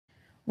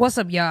What's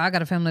up, y'all? I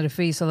got a family to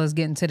feed, so let's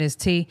get into this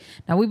tea.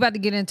 Now, we about to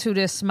get into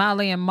this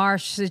Smiley and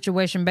Marsh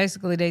situation.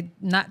 Basically, they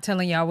not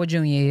telling y'all what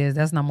Junior is.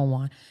 That's number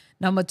one.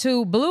 Number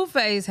two,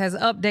 Blueface has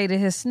updated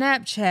his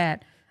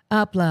Snapchat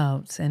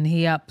uploads, and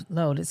he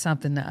uploaded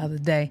something the other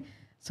day.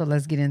 So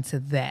let's get into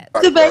that.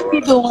 What's the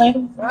baby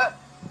doing?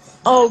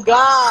 Oh,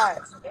 God.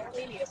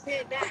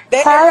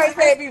 They already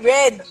said be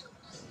ready.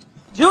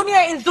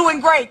 Junior is doing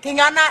great. Can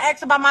y'all not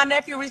ask about my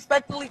nephew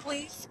respectfully,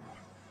 please?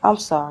 I'm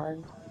sorry.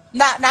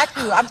 Not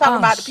you. I'm talking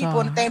about the people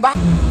in the thing behind.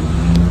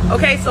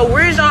 Okay, so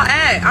where's y'all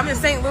at? I'm in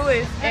St.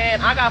 Louis,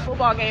 and I got a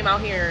football game out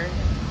here.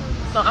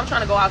 So I'm trying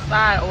to go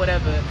outside or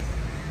whatever.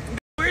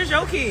 Where's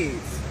your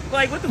kids?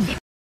 Like, what the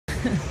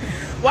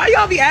Why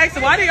y'all be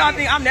asking? Why do y'all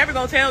think I'm never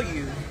going to tell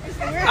you?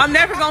 I'm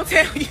never going to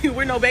tell you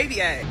where no baby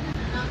at.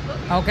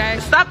 Okay.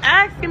 Stop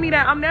asking me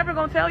that. I'm never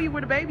going to tell you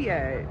where the baby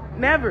at.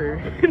 Never.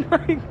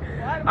 Like,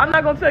 I'm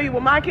not going to tell you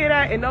where my kid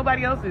at and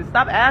nobody else's.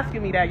 Stop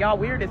asking me that. Y'all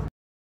weird as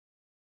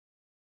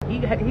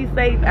He's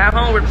safe at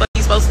home where the fuck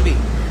he's supposed to be.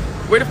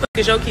 Where the fuck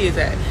is your kids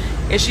at?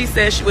 And she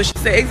said what she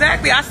said.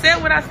 Exactly. I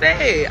said what I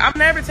said. I'm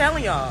never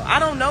telling y'all. I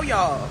don't know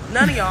y'all.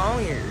 None of y'all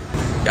on here.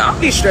 Y'all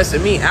be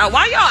stressing me out.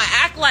 Why y'all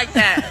act like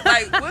that?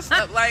 Like, what's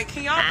up? Like,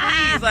 can y'all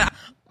please? Like,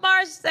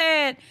 Marsh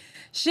said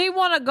she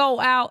want to go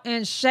out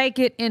and shake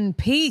it in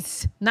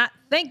peace, not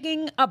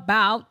thinking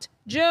about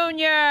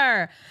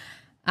Junior.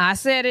 I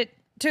said it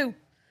too.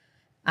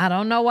 I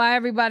don't know why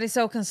everybody's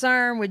so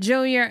concerned with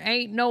Junior.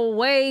 Ain't no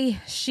way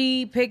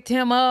she picked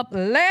him up,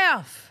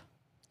 left,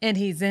 and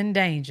he's in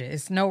danger.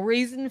 It's no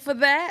reason for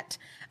that.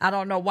 I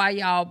don't know why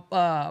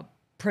y'all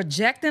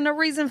projecting a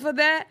reason for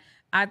that.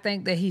 I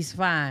think that he's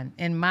fine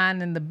and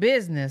minding the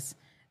business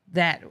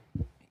that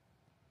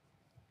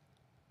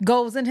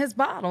goes in his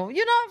bottle.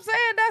 You know what I'm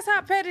saying? That's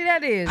how petty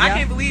that is. I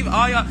can't believe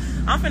all y'all.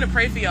 I'm finna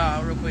pray for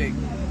y'all real quick.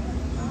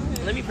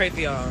 Let me pray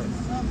for y'all.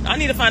 I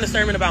need to find a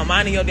sermon about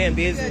minding your damn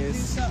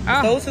business.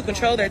 Those who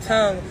control their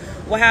tongue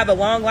will have a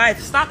long life.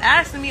 Stop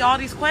asking me all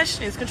these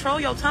questions. Control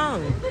your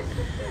tongue.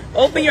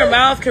 Open your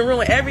mouth can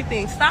ruin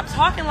everything. Stop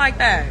talking like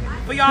that.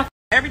 For y'all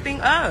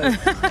everything up.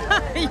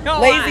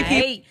 Yo, lazy people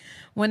hate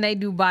when they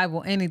do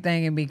Bible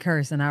anything and be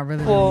cursing. I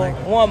really don't like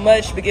it. Want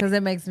much because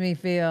it makes me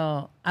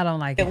feel I don't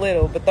like it.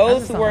 Little, but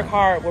those who work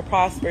hard will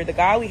prosper. The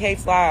godly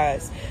hates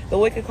lies. The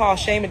wicked call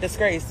shame and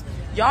disgrace.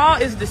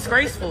 Y'all is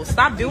disgraceful.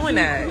 Stop doing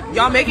that.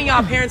 Y'all making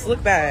y'all parents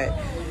look bad.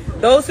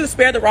 Those who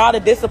spare the rod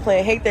of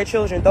discipline hate their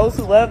children. Those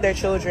who love their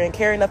children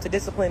care enough to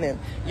discipline them.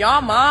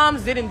 Y'all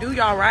moms didn't do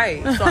y'all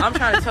right. So I'm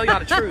trying to tell y'all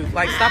the truth.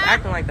 Like, stop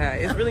acting like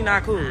that. It's really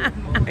not cool.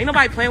 Ain't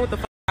nobody playing with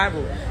the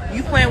Bible.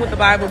 You playing with the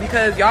Bible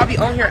because y'all be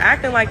on here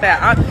acting like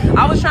that.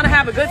 I was trying to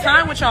have a good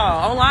time with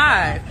y'all on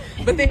live.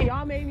 But then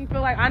y'all made me feel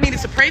like I needed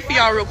to pray for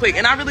y'all real quick.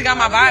 And I really got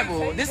my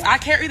Bible. I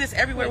carry this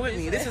everywhere with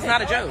me. This is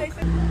not a joke.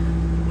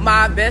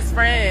 My best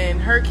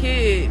friend, her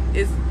kid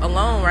is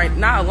alone, right?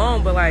 Not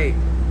alone, but like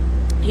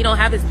he don't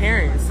have his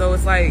parents. So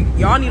it's like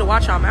y'all need to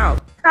watch y'all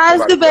mouth.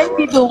 How's the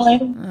baby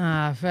doing?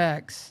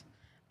 Facts.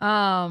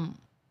 I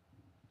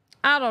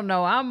don't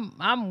know.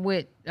 I'm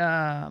with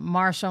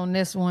Marsh on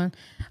this one.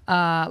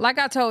 Like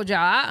I told y'all,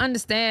 I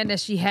understand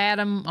that she had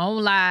him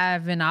on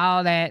live and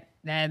all that.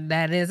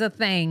 That is a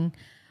thing,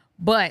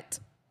 but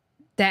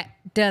that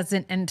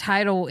doesn't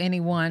entitle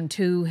anyone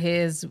to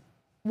his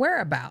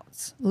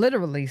whereabouts,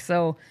 literally.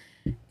 So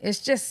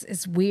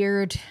it's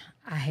weird.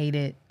 I hate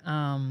it.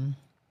 And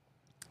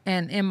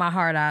in my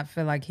heart, I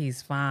feel like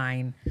he's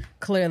fine.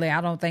 Clearly, I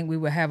don't think we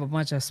would have a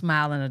bunch of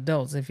smiling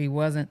adults if he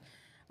wasn't,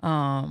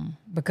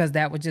 because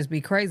that would just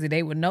be crazy.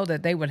 They would know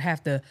that they would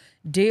have to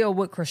deal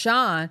with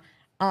Chrisean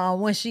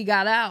when she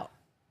got out,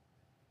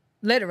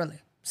 literally.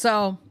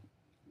 So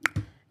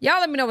y'all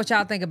let me know what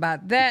y'all think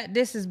about that.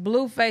 This is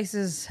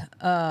Blueface's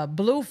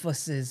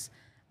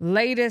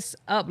latest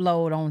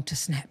upload onto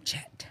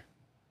Snapchat.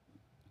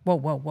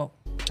 Whoa.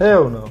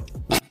 Hell no.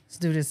 Let's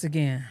do this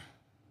again.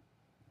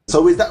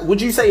 So would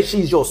you say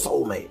she's your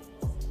soulmate?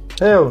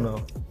 Hell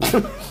no.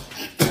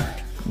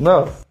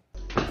 No.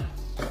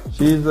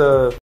 She's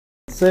a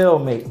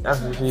cellmate. That's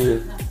what she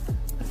is.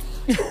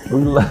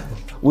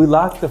 We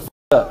locked the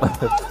up.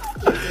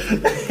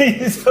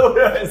 He's so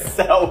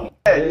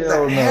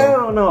cellmate.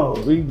 Hell no.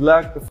 We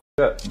locked the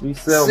up. We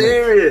cellmates.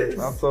 Serious?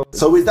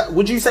 So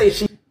would you say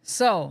she?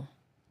 So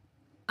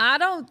I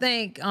don't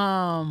think,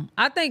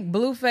 I think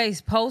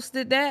Blueface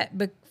posted that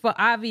but for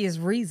obvious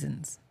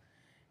reasons.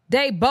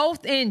 They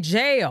both in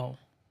jail.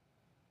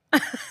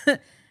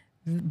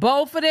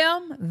 Both of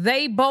them,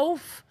 they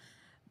both,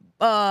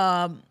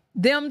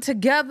 them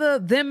together,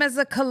 them as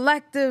a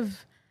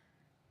collective,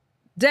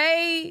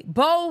 they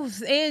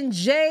both in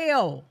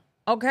jail,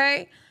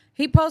 okay?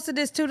 He posted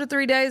this 2 to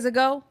 3 days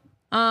ago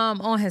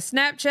on his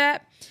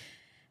Snapchat.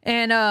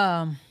 And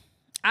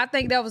I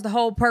think that was the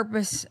whole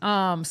purpose.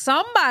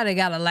 Somebody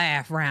got to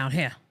laugh around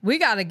here. We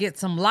got to get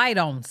some light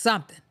on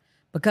something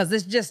because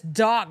it's just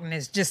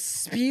darkness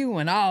just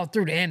spewing all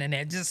through the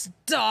internet, just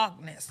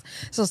darkness.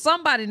 So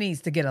somebody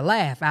needs to get a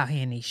laugh out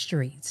here in these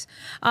streets.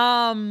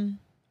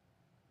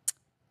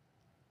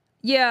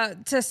 Yeah,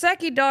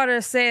 Taseki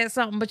daughter said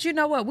something, but you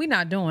know what? We're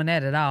not doing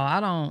that at all.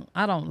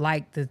 I don't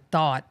like the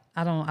thought.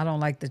 I don't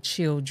like the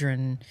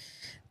children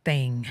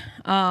thing.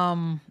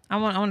 I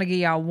want to give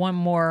y'all one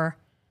more.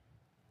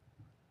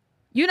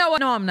 You know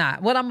what? No, I'm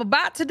not. What I'm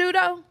about to do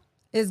though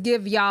is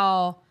give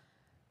y'all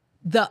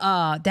the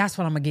that's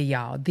what I'm gonna give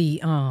y'all.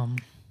 The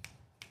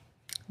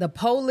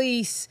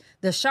police,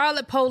 the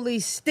Charlotte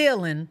police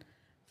stealing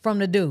from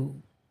the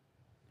dude.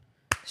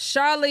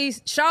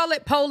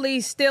 Charlotte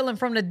police stealing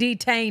from the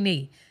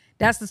detainee.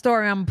 That's the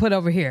story I'm gonna put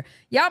over here.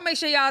 Y'all make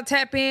sure y'all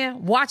tap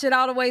in, watch it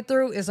all the way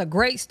through. It's a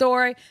great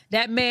story.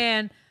 That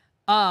man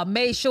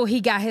made sure he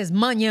got his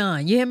money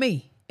on. You hear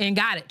me? And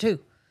got it too.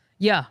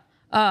 Yeah.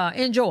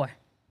 Enjoy.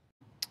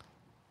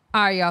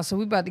 All right, y'all. So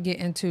we about to get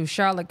into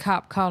Charlotte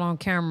cop caught on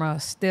camera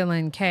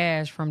stealing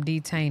cash from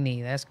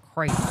detainee. That's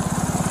crazy.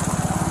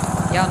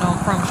 Y'all know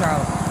I'm from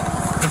Charlotte.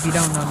 If you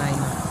don't know, now you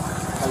know.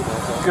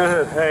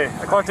 Good. Hey,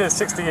 I clocked in at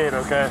 68,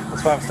 okay?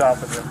 That's why I'm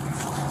stopping you.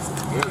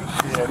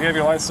 Yeah, do you have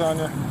your lights on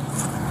you?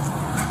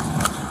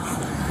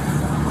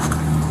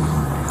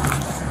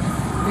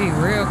 Be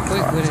real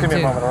quick with it, give me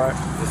too. a moment, all right?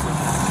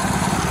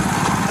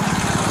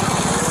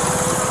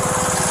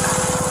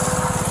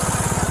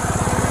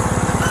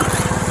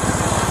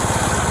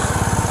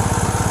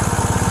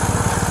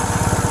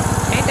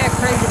 Ain't that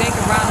crazy? They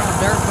can ride on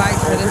dirt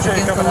bikes, but it's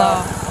against the law.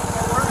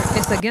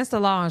 It's against the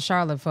law in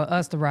Charlotte for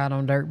us to ride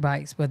on dirt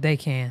bikes, but they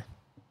can.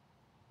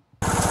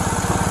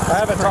 I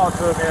haven't talked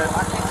to him yet.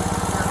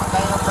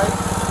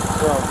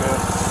 Oh, good.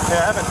 Yeah,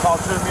 I haven't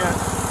talked to him yet.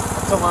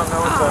 Until I know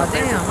it's oh,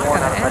 damn. I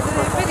gotta add to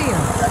that video.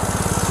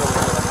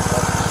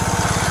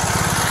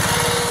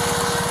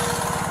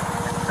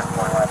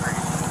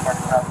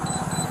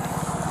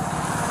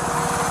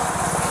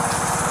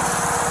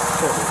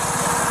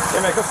 Hey,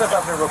 man, come step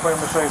out here real quick. I'm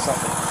gonna show you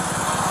something.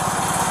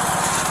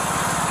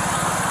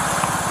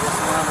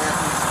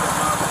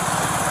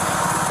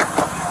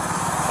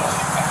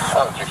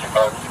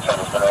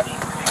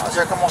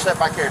 Sir, come on, step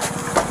back here.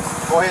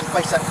 Go ahead and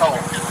face that car.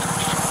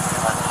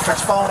 Put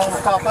your phone on the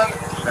top of it.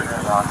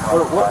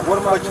 What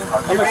am I doing?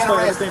 I'm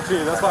explaining this thing to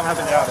you. That's why I'm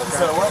having you out.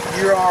 Okay? So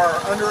you are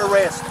under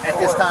arrest at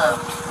this time.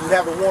 You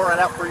have a warrant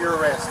out for your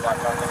arrest. A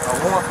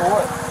warrant for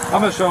what?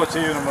 I'm gonna show it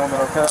to you in a moment,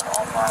 okay?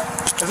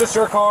 Is this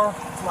your car?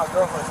 It's my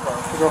girlfriend's car.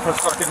 Your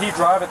girlfriend's car. Did he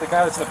drive it? The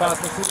guy that's in the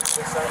passenger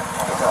seat? Yes, sir.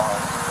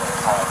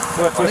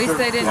 At least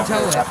they didn't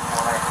tow it.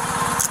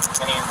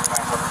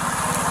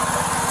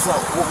 So,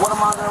 what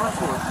am I under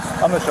arrest for?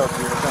 I'm gonna show it to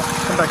you. Okay?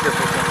 Come back here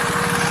for a second.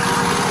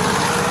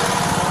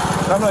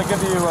 I'm gonna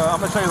give you. I'm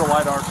gonna show you the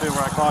LiDAR too,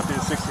 where I clocked you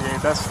at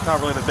 68. That's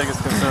not really the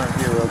biggest concern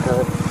here,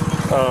 okay?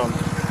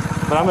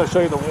 But I'm gonna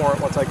show you the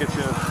warrant once I get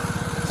you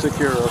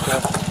secure,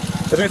 okay?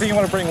 Is there anything you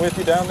want to bring with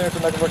you down there to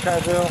Mecklenburg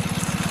County Jail?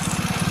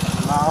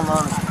 No,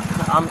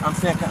 I'm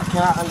saying,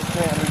 can I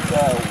understand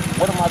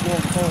what am I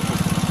being detained for?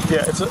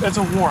 Yeah, it's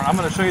a warrant. I'm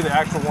gonna show you the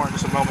actual warrant in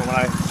just a moment when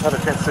I have a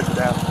chance to sit you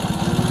down.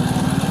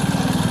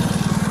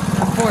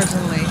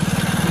 Unfortunately,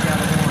 you got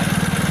a warrant.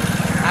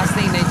 I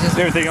seen they just. Is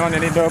there anything on you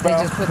need to know about?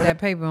 They just put that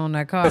paper on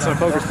that car. That's a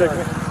poker stick. No.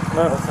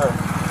 Yes, sir.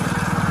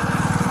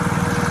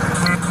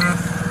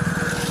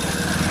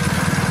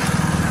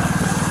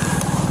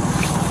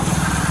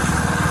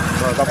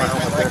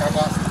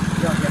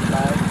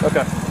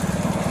 Okay.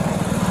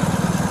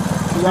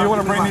 Do you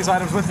want to bring these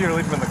items with you or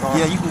leave them in the car?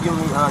 Yeah, you can give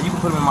me. You can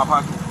put them in my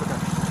pocket.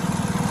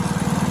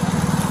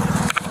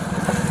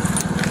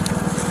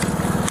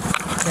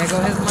 There go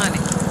his money.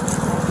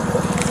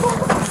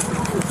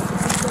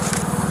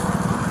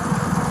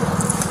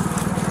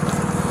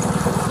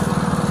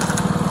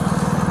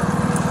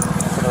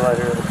 Put it right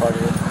here in the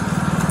pocket.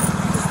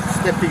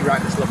 Step feet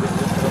right this little bit.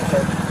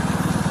 Okay.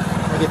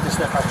 Let me get this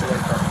step out your way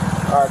first.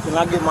 All right. Can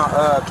I get my?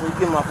 Can you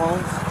get my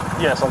phone?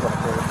 Yes, I'm gonna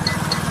put it.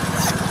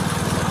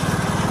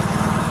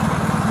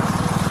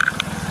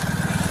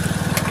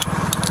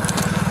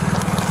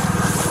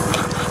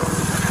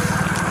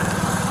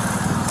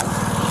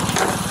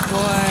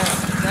 Boy,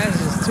 that's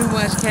just too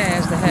much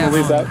cash to have.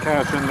 We'll leave on that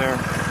cash in there.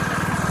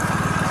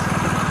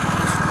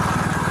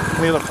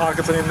 Any other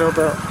pockets I need to know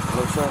about?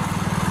 No, sir.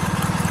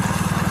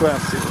 Go ahead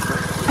and see what's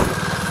there.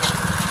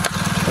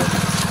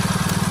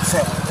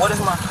 Say, what is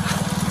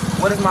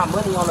my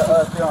money on the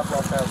clearance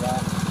right there,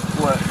 guys?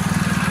 What?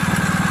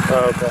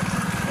 Oh, okay.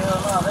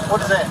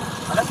 What is that?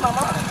 That's not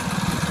mine.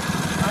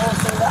 I don't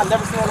see that. I've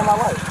never seen it in my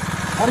life.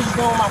 What are you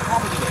doing with my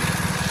property then?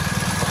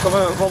 I'm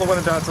gonna roll the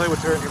window down and tell you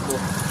what you're in here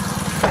for.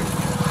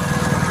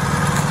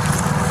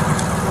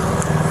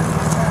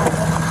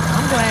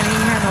 I'm glad he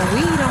ain't had no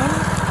weed on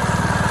him.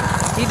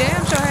 He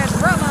damn sure had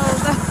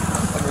Ramos though.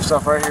 Put your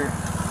stuff right here.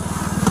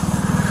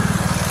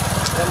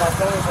 And my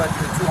phone's right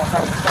here too on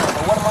top of the phone.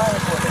 But what am I in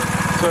for then?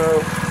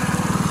 So,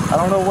 I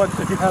don't know if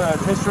you've had a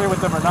history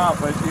with them or not,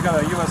 but you got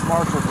a U.S.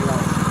 Marshal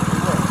warrant,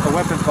 a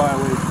weapons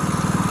violation.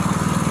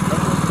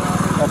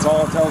 That's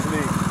all it tells me.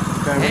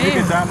 Okay, when you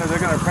get down there,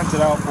 they're gonna print it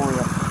out for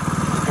you.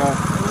 Okay.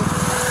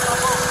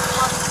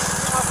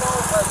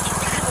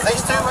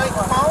 These two make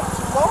the phone?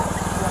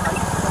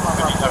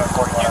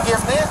 You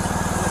give them?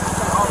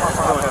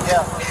 Go ahead.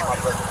 Yeah.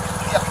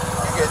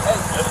 And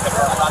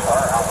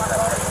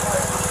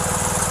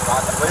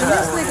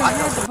this nigga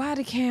had the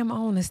body cam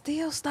on and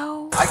still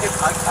stole. I get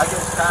charged.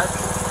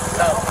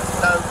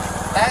 No,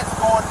 that's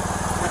going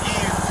with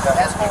you.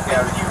 That's going to be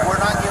with you.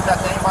 We're not giving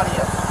that to anybody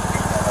else.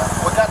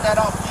 We got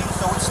that off you,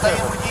 so it's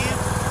staying with you.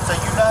 So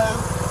you know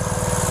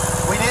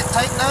we didn't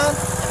take none,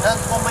 and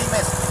none's going to be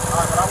missing.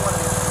 All right, but I want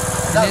to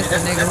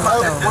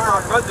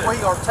we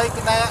are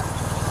taking that.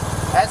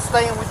 That's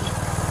staying with you.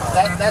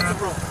 That's the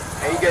rule.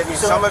 And you gave me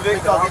some of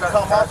it because it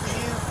come off of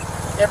you.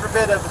 Every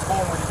bit of it's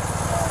going with you.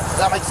 Does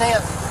that make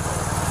sense?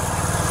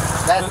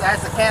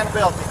 That's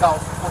accountability,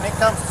 because when it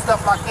comes to stuff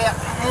like that,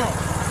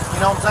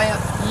 you know what I'm saying?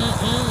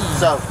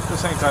 So the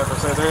same type of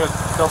say they're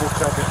gonna double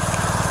check it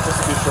just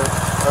to be sure.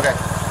 okay.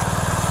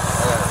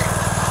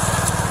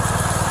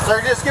 So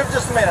just give it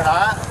just a minute, all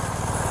right?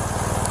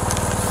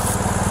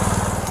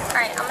 All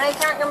right, I'm gonna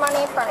count your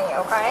money in front of you,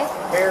 okay?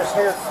 Here's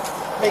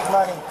big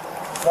money.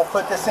 We'll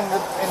put this in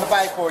the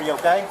bag for you,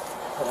 okay?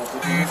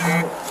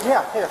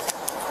 Yeah, here.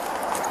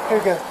 Here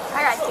you go.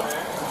 I got you.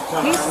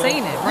 He's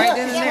seen it right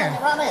then and there.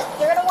 Right now.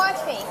 You're gonna watch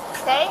me,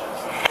 okay?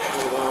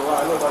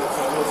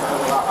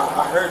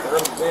 I heard the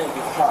rubber band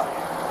get popped.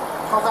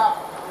 Hold up.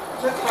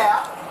 Check it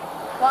out.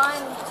 1,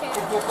 2,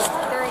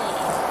 3,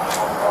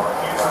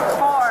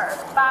 4,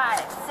 5,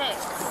 6,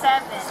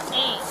 7,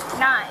 8,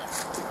 9,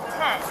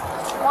 10.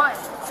 1,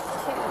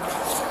 2,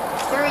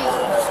 3,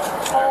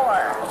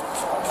 4,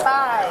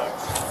 5,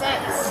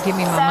 6. Give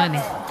me my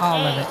money,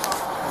 all of it.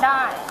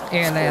 9.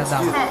 Every last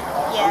dollar. 10.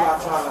 I'm Yeah.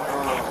 not trying to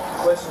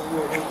question you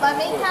or anything. Let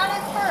me count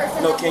it first.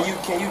 and No, then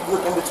can you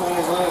look in between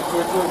his legs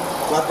real quick?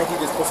 Well, I think he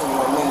just put some of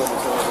my money in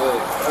between his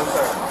legs. I'm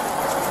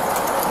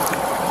sorry.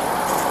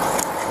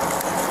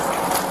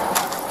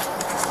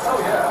 Oh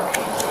yeah.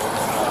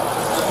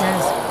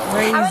 That's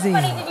How much crazy.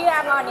 money did you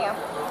have on you?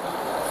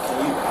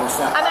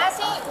 I'm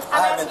asking. I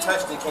haven't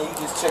touched it. Can you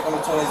just check in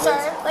between his Sir,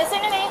 legs? listen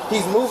to me.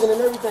 He's moving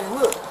and everything.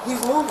 Look,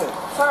 he's moving.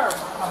 Sir,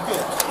 I'm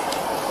good.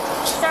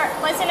 Sir,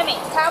 listen to me.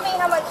 Tell me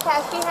how much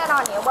cash you had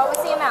on you. What was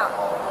the amount?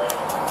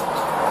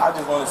 I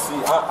just want to see.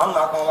 I'm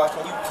not gonna lie.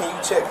 Can you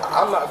check?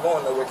 I'm not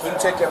going nowhere. Can you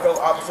check your fellow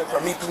officer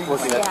for me, please?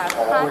 Yeah.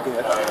 Huh?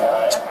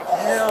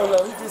 Hell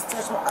no. He just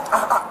touched my.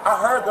 I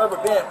heard the rubber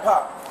band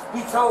pop.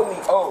 He told me,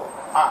 oh,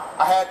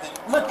 I had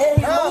to look. And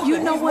he's moving. You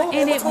know He's what? moving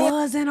And it between-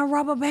 was in a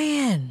rubber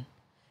band.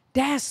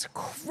 That's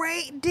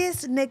great.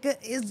 This nigga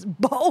is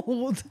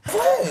bold.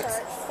 Flex.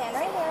 Sir, stand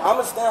right here. I'm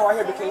gonna stand right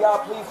here, but can y'all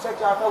please check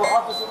y'all fellow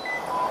officer?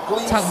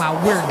 Please. Talking about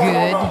we're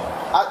good.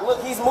 Look,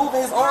 he's moving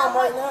his arm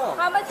right now.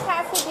 How much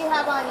cash did you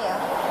have on you?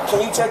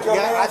 Can you check your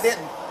Yeah, hands? I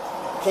didn't.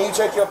 Can you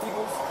check your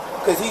people's?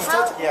 Because he's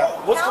touching. Yeah.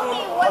 Tell me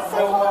what's the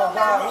Oh total my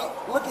God.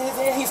 amount. Look at his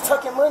hand. He's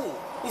tucking money.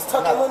 He's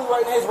tucking money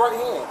right in his right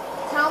hand.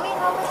 Tell me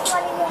how much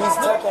money you He's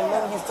had on tucking you.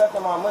 money. He's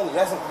tucking my money.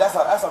 That's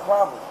a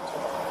problem.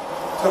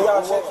 Can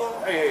y'all check him?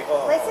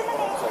 Listen to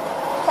me.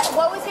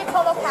 What was your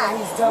total cash?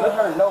 He's telling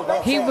her no.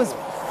 Don't He check was him.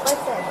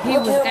 Listen. he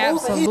Look was at him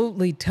moving.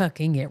 absolutely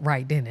tucking it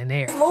right then and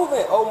there. He's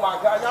moving. Oh my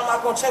God. Y'all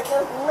not gonna check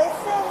him?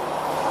 Listen.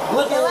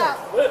 Look Chill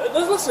at out.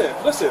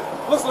 him. Listen.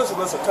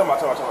 Come on.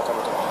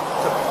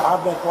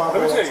 I've been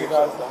cooperating Let me tell with you you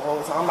guys the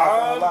whole time. I'm not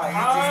gonna lie. He's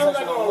just I'm not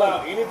touching gonna my allow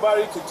money.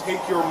 anybody to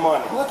take your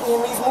money. Look at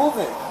him. He's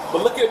moving.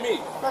 But look at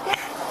me.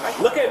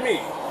 Look at me.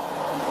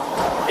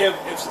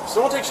 If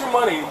someone takes your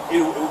money,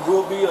 it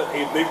will be a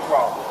big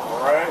problem.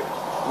 All right.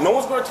 No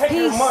one's gonna take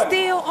your He's money.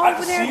 still I over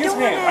can there see his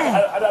doing hand.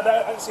 that.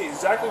 I can see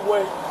exactly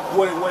what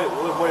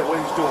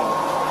he's doing.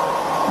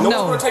 No one's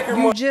No, gonna take your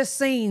you money. just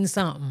seen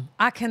something.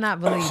 I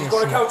cannot believe She's this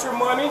gonna shit. count your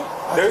money.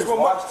 I There's just more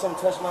money. watched him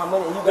touch my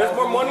money. And you There's guys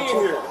more didn't money even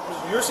in check here.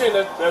 it. You're saying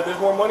that there's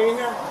more money in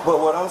here? But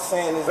what I'm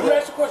saying is Let me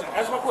that ask you a question.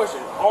 Ask my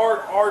question.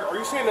 Are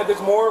you saying that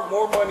there's more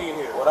money in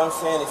here? what I'm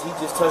saying is he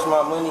just touched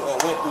my money and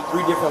went through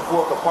 3 different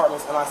floor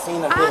compartments, and I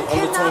seen him put I it in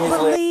between cannot his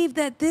legs. believe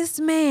that this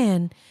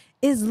man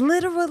is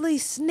literally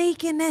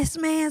sneaking this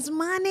man's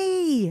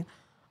money.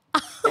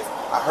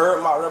 I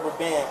heard my rubber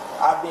band.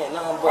 I've been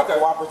nothing but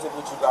cooperative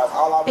with you guys.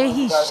 All I And want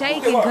you he's guys to do-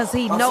 shaking because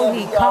he I'm know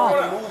saying he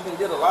already caught. moved and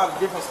did a lot of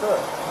different stuff.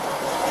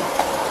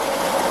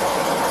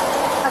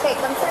 Okay,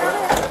 come sit over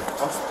here.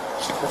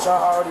 But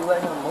y'all already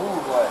let him move.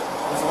 Like,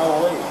 there's no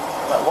way.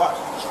 Like, watch.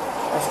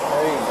 That's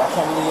crazy. I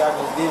can't believe y'all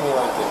just did me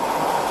like that.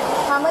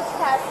 How much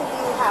cash do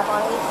you have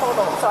on you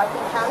total? So I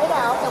can count it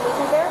out and we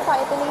can verify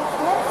if it needs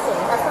mixing.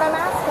 That's what I'm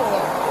asking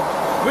you.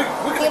 We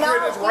Do can you know,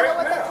 do this do you know right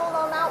what the now.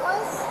 total amount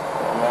was?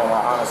 Man, I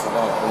honestly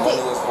don't. The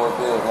money was for a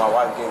bill. My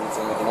wife gave it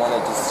to me. The one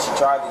that she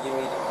tried to give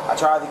me, I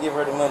tried to give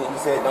her the money. He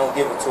said, don't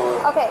give it to her.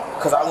 Okay.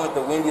 Because I went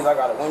to Wendy's. I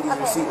got a Wendy's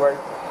receipt right.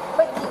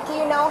 But do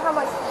you know how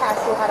much cash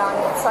you had on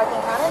you? So I can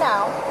count it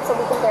out so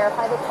we can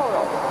verify the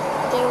total.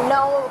 Do you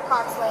know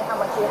approximately how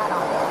much you had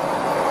on you?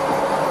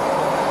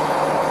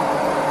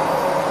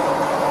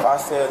 If I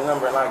say a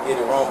number and I get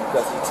it wrong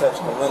because he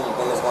touched the money,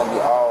 then it's going to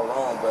be all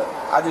wrong. But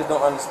I just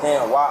don't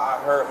understand why I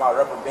heard my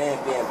rubber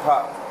band being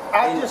popped.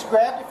 I just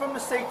grabbed it from the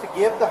seat to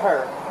give to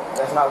her.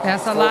 That's not what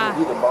That's you a told lie.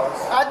 me either, boss.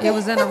 I did. It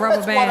was in a rubber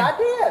That's band. what I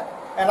did.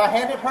 And I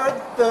handed her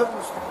the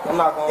I'm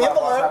not going to lie,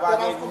 boss.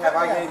 envelope. Have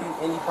I gave you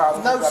any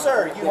problems? No, you got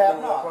sir, me you have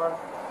in your not. car?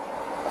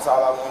 That's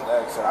all I wanted to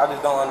ask her. I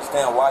just don't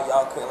understand why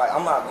y'all couldn't, like,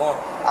 I'm not going,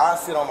 I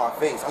sit on my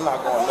face. I'm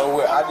not going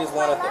nowhere. I just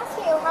wanted to. I'm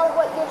asking you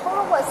what your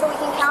total was so we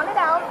can count it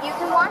out. You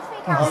can watch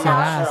me count He it said,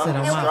 out. I sit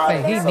on my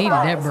face. He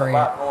needed that bread.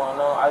 I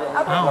didn't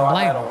even know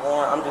I had a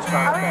warrant. I'm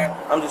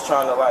just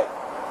trying to, like,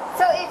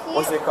 so if you,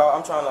 what's it called?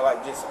 I'm trying to, like,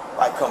 just,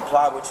 like,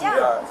 comply with you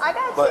guys. I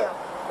got but you.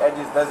 That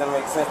just doesn't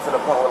make sense to the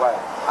point where, like,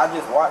 I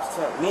just watched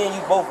him. Me and you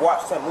both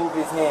watched him move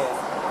his hands.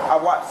 I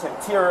watched him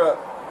tear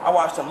up. I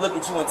watched him look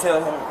at you and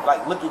tell him,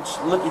 like, look at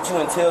you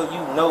and tell you,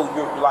 no,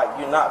 you're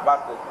not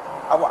about to.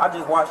 I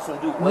just watched him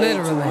do way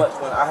too much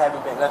when I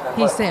haven't been nothing.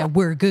 He said,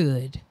 we're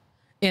good.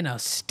 In a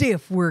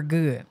stiff, we're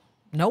good.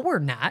 No, we're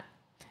not.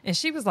 And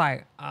she was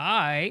like, all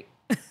right.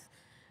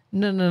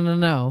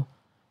 No.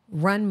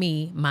 Run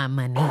me my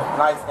money.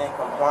 Nice and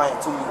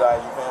compliant to you guys,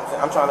 you feel what I'm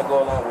saying? I'm trying to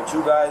go along with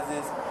you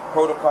guys'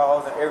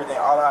 protocols and everything.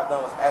 All I've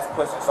done was ask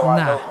questions so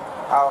I know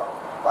how,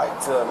 like,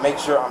 to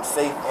make sure I'm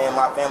safe and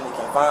my family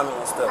can find me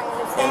and stuff. I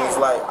understand. And it's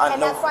like, I know.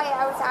 And that's why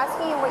I was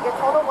asking you what your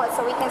total was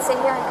so we can sit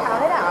here and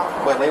count it out.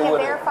 But and we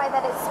can verify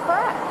that it's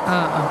correct.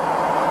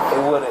 It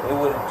would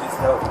have just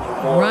helped me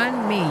more.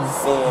 Run me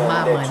seeing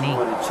my that money.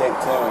 You would have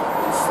checked him.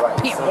 It's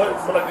like,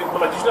 but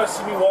did you not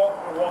see me walk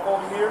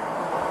over here?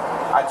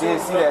 I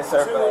did see that,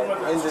 sir, but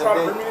at the end of the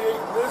day,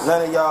 none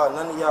of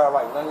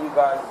you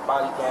guys'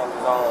 body cams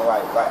is on.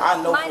 Like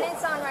I know. Mine is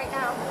on right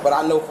now. But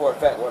I know for a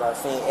fact what I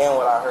seen and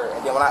what I heard.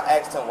 And then when I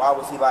asked him why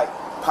was he like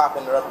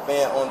popping the rubber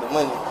band on the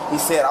money, he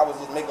said I was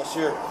just making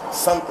sure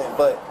something.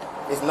 But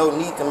there's no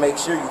need to make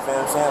sure. You feel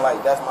what I'm saying?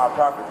 Like that's my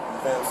property. You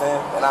feel what I'm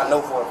saying? And I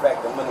know for a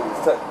fact the money was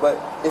touched. But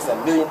it's a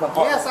million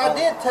compartments. Yes, I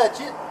did touch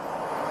it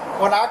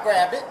when I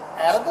grabbed it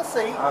out of the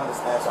seat. I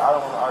understand, so I don't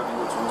want to argue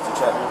with you, Mr.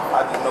 Chapman.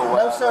 I just know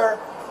what. No, sir.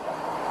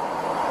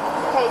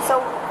 Okay,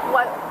 so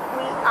what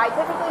I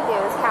typically do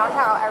is count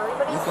out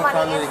everybody's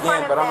money in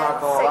front of them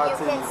so you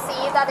can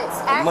see that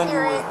it's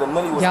accurate. The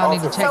money was Y'all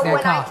need to check so that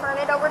when car. I turn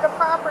it over to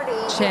property,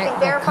 Check you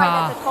can the verify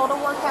car. that the total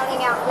we're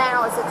counting out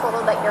now is the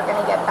total that you're going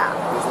to get back.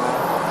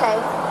 Okay?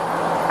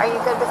 Are you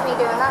good with me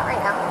doing that right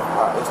now?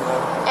 Yes,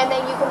 ma'am. And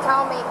then you can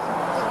tell me,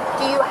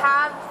 do you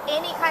have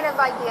any kind of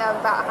idea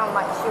about how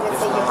much you would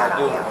say you had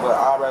on you? But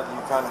I'd rather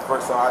you count it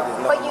first so I just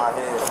know in my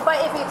head. But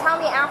if you tell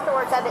me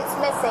afterwards that it's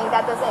missing,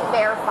 that doesn't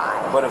verify.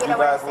 But if you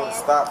know guys what I'm would have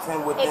saying? stopped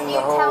him within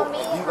the whole... If you tell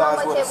me how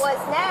much it was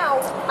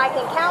now, I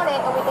can count it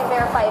and we can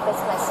verify if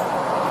it's missing.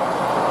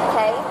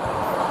 Okay?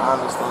 I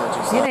understand what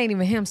you're saying. It ain't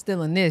even him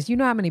stealing this. You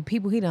know how many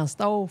people he done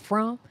stole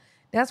from?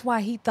 That's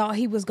why he thought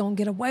he was going to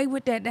get away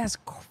with that. That's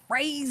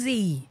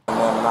crazy.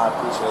 And I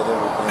appreciate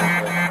everything.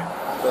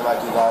 I feel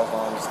like you guys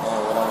don't understand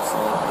what I'm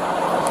saying.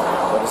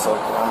 But it's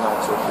okay. I'm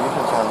not tripping. You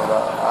can count it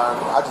out.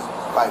 I just,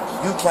 like,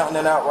 you counting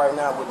it out right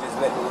now would just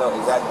let me know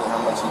exactly how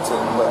much you took.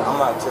 But I'm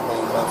not tripping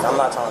anything. I'm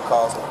not trying to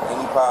cause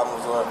any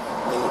problems or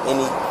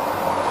any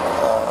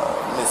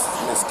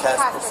Miss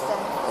Casperson.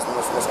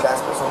 Miss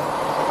Casperson.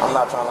 I'm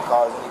not trying to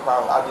cause any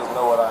problems. I just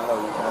know what I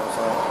know. You know what I'm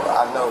saying?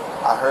 I know.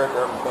 I heard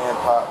the rubber band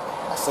pop.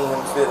 I seen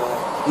him fiddling.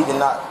 He did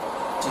not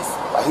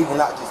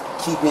just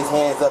keep his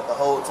hands up the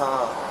whole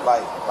time.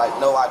 Like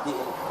no, I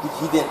didn't.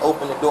 He didn't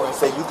open the door and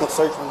say, "You can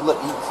search me." Look,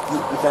 you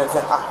know what I'm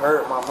saying? I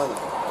heard my money.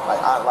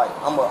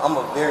 I'm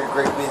a very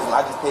great businessman.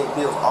 I just paid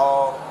bills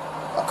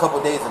a couple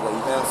days ago. You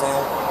know what I'm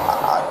saying?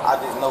 I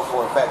just know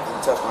for a fact that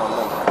he touched my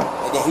money.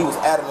 And then he was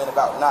adamant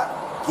about not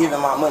giving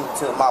my money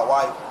to my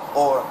wife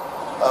or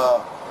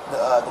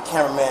the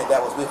cameraman that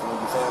was with me.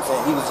 You know what I'm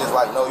saying? He was just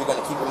like, "No, you're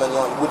gonna keep your money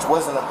on you," which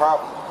wasn't a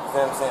problem. You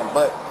know what I'm saying?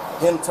 But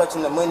him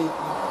touching the money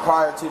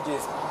prior to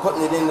just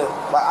putting it in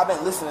I've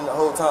been listening the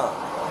whole time.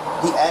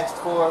 He asked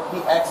for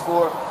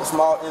a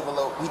small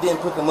envelope. He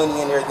didn't put the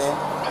money in there then.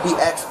 He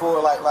asked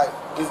for it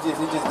just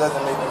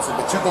doesn't make sense.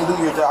 But you can do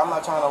your job. I'm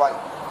not trying to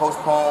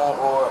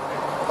postpone or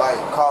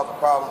cause a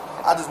problem.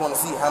 I just want to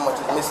see how much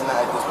is missing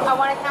at this point. I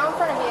want to count in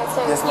front of you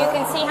so Yes, you ma'am.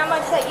 can see how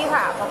much that you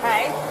have,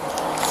 okay?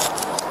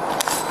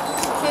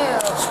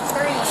 2,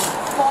 3,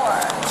 4,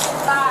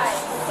 5,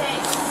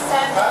 6,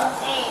 7,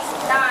 8,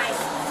 9,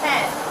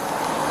 10.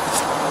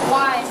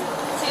 1,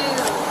 2,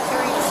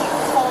 3,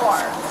 4,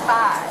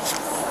 5,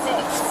 6,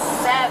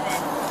 7,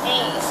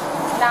 8,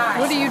 9.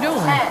 What are you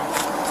doing? 10.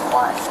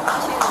 1,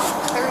 2,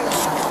 3,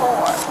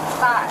 4,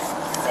 5,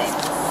 6.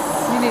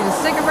 You need a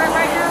cigarette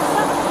right now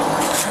or something?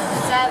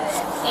 7,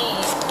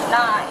 8,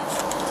 9,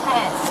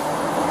 10.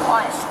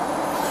 1,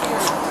 2,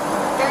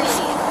 3,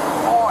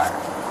 4,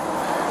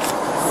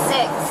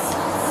 6,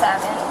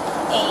 7,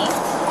 8,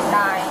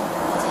 9,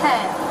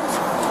 10.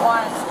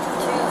 1,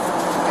 2,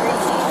 3,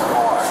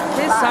 4.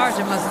 His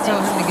sergeant must have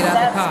told him to get out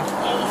the car.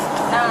 8,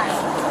 9,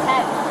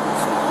 10.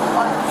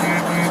 1, 2,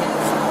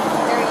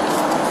 3,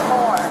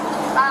 4,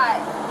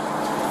 5,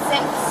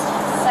 6,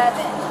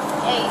 7,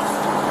 8,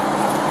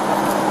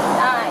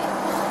 9,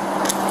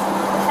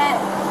 10.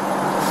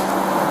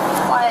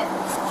 1,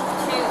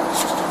 2,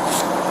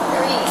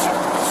 3,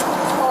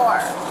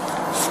 4,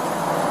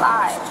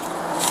 5,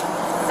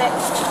 6,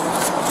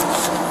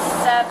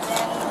 7,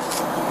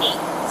 8.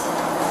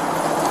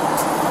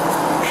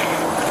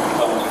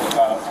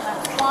 And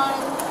that's 1,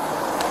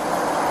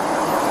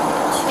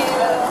 2,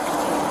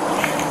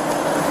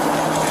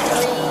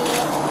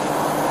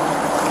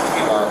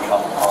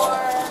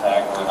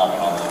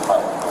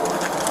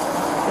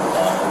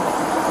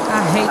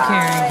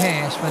 carrying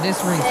cash for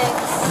this reason.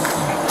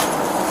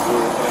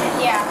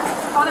 Yeah.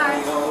 Hold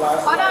on.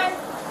 Hold on.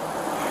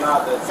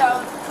 So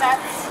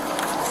that's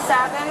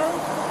 7.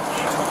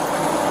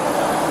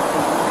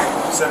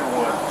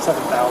 7,000.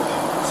 7,000.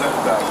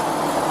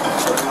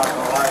 So I'm not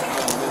gonna lie,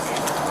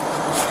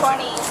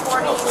 20,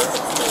 40,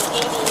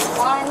 60,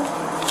 81,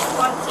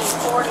 20,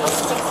 40,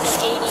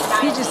 60, 80,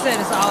 90. He just said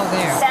it's all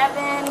there.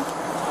 7,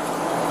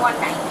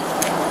 190.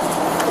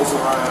 It's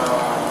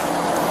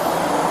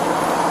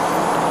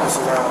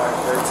around like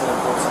 13,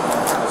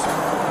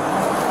 14.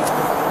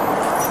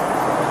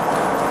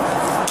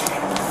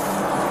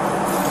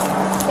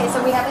 Okay,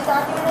 so we have it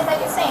documented that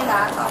you're saying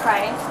that,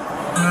 okay?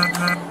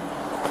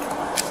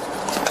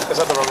 Is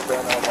that the rubber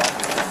band now, Mom?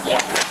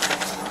 Yeah.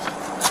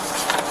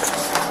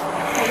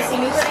 So you see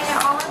me putting it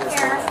all in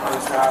here.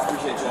 I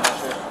appreciate you,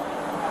 sure.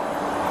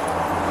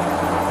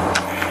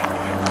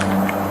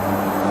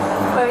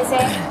 What did we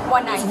say?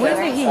 190. When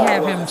did he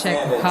have him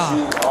check the car?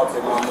 No,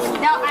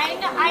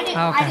 I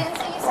didn't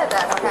say you said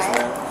that, okay?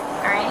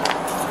 Alright.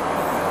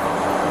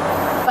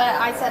 But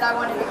I said I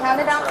wanted to count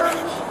it out from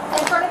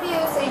in front of you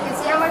so you can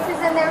see how much is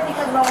in there,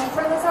 because when we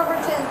turn this over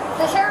to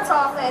the sheriff's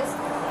office,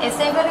 it's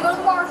then going to go to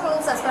the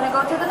marshals, that's going to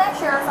go to the next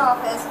sheriff's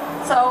office.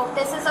 So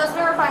this is us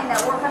verifying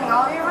that we're putting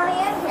all your money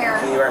in here.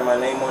 Can you write my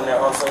name on there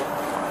also?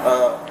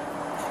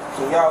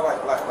 Can y'all like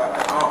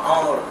I don't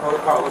know the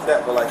protocol with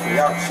that, but like can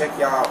y'all check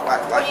y'all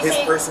like his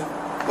person?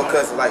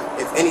 Because like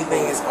if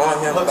anything is on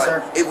him, Look, like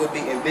sir. it would be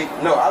in big.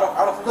 No, I don't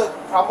Look,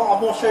 I'm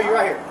gonna show you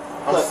right here.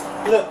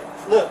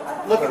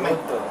 Look at me.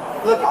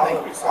 Look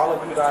at me. All of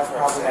you guys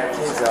probably have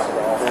kids out there,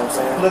 you know what I'm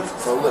saying? Look.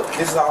 So look,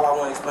 this is all I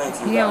want to explain to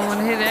you He guys. don't want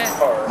to hear that.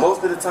 Most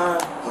of the time,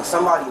 when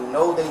somebody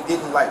know they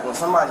didn't, like when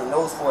somebody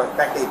knows for a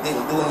fact they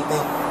didn't do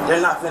anything,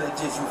 they're not finna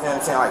just, you feel what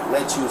I'm saying, like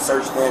let you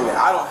search them. And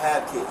I don't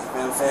have kids, you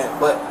feel what I'm saying?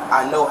 But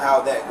I know how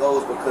that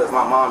goes because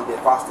my mom did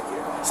foster care.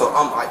 So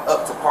I'm like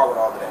up to par with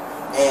all of that.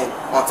 And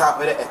on top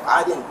of that, if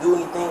I didn't do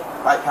anything,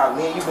 like how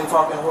me and you've been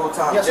talking the whole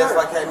time, Yes, just sir.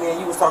 like how me and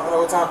you was talking the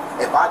whole time,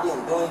 if I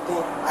didn't do anything,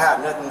 I have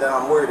nothing that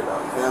I'm worried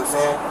about, you feel what I'm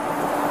saying?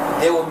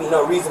 There would be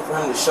no reason for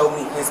him to show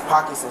me his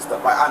pockets and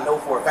stuff. Like I know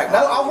for a fact.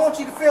 No, I want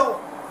you to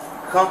feel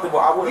comfortable.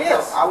 I would have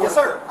Yes. felt, Yes,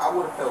 sir. I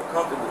would have felt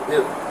comfortable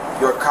if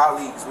your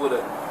colleagues would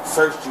have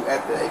searched you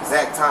at the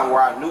exact time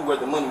where I knew where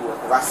the money was.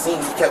 Because I seen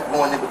you kept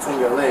going in between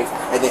your legs,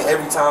 and then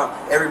every time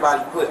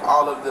everybody put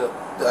all of the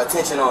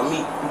attention on me,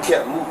 you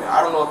kept moving.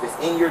 I don't know if it's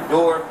in your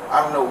door. I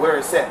don't know where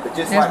it's at, but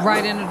just It's like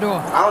right look, in the door.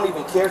 I don't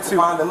even care to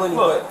find the money,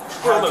 but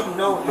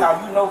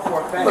how you know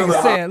for a fact. He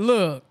said,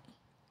 look,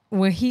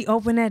 when he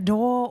opened that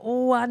door,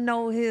 oh, I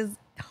know his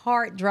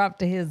heart dropped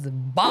to his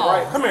balls.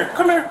 Right. Come here.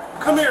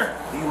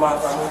 Do you mind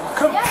if I move?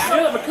 Come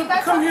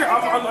here.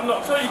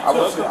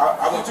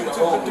 I want you to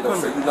hold me though,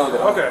 so you know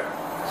that. Okay.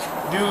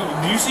 Do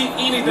you see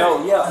anything? No,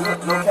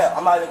 no cap.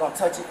 I'm not even gonna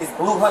touch it. It's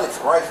blue hundreds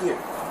right here.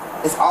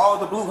 It's all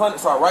the blue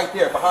hundreds are right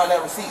there behind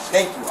that receipt.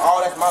 Thank you.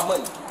 All that's my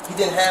money. He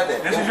didn't have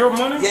that. This is your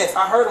money? Yes,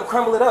 I heard him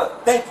crumble it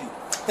up. Thank you.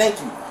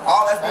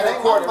 All that's been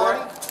recorded,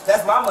 right?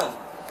 That's my money.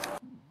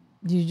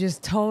 You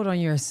just told on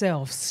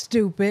yourself,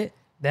 stupid.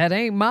 That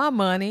ain't my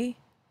money.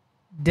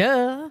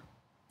 Duh.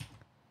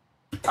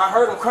 I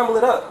heard him crumble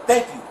it up.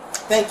 Thank you.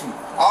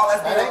 All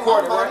that's been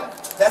recorded, right?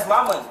 That's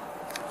my money.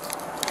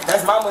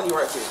 That's my money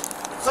right there.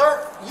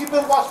 Sir, you've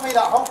been watching me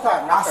that whole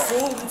time. I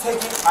seen you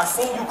take it. I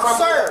seen you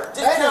crumble it up.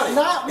 Just that count is it.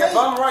 not me. If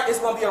I'm right, it's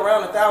gonna be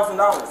around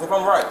 $1,000. If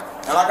I'm right,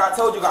 and like I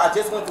told you, I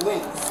just went to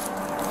Wendy's.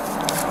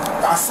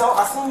 I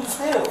seen you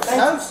still.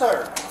 No,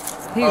 sir.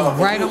 He was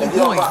right on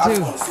point, I just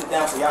too. want to sit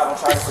down so y'all don't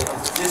try to say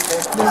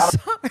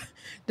consistent.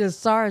 The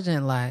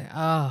sergeant like,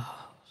 oh,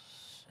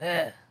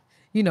 shit.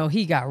 You know,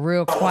 he got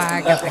real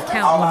quiet, got to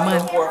count All the I know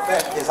money. for a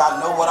fact is I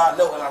know what I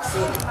know and I've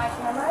seen it.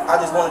 I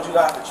just wanted you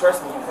guys to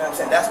trust me, you feel what I'm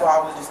saying? That's why I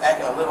was just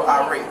acting a little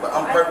irate, but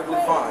I'm perfectly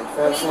fine, you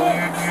feel what I'm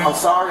saying? I'm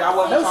sorry, I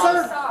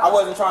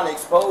wasn't trying to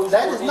expose you.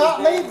 That is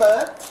not me,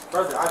 bud.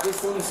 Brother, I just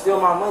seen you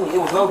steal my money.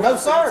 It was no reason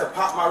for you to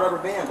pop my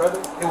rubber band,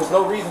 brother. It was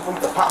no reason for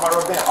you to pop my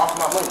rubber band off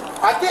my money.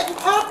 I didn't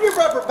pop your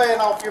rubber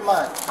band off your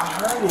money. I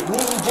heard it. Me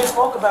and you just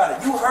spoke about it.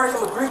 You heard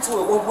him agree to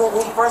it when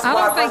he first. I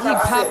don't think he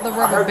popped the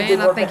rubber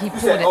band. I think he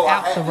pulled it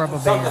out the rubber band.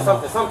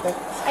 Something.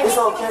 It's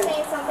okay.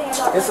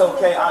 It's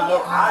okay. I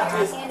know. I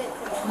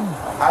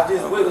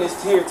just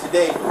witnessed here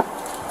today,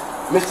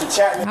 Mr.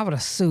 Chapman. I would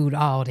have sued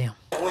all them.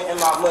 Went in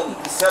my money.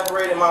 He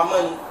separated my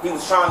money. He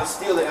was trying to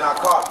steal it, and I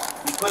caught him.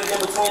 He put it in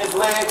between his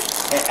legs,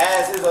 and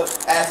as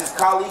his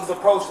colleagues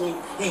approached me,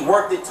 he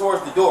worked it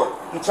towards the door.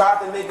 He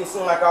tried to make it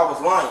seem like I was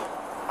lying.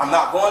 I'm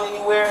not going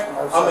anywhere.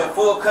 I'm in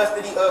full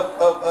custody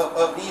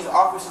of these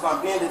officers.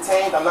 I'm being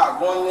detained. I'm not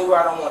going anywhere.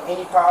 I don't want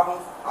any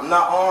problems. I'm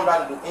not armed.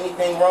 I didn't do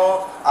anything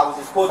wrong. I was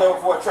just pulled over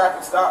for a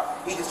traffic stop.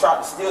 He just tried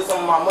to steal some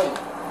of my money.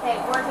 Okay,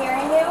 we're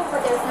hearing you,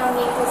 but there's no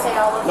need to say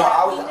all of No,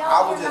 that.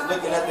 I was just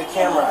looking at the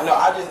camera. No,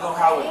 I just know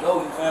how it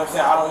goes. You feel what I'm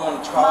saying? I don't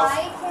want to cause.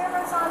 My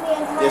camera's on the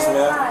entire Yes,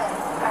 ma'am. time.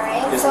 All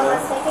right, Yes, so ma'am.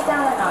 let's take it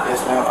down a notch.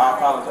 Yes, ma'am. I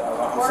apologize.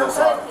 I'm We're so good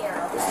sorry. here.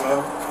 Yes, ma'am.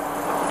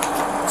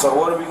 So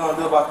what are we gonna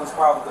do about this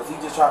problem? Because he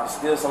just tried to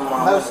steal some of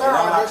my money. sir,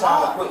 And I'm I not did trying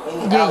not. to put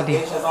any Yeah,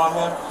 allegations on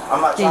him. I'm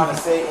not trying to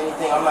say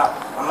anything. I'm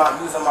not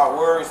using my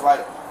words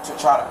like to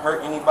try to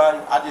hurt anybody.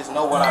 I just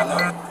know what I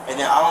know. And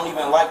then I don't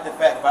even like the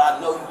fact, but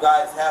I know you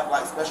guys have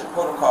like special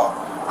protocol.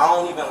 I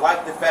don't even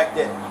like the fact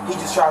that he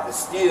just tried to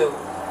steal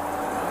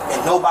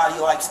and nobody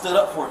like stood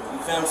up for me.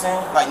 You feel what I'm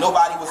saying? Like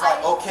nobody was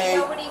like, okay.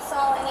 Nobody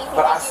saw anything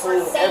But that I you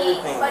were seen saying,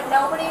 everything. but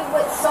nobody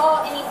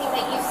saw anything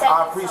that you said.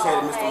 I appreciate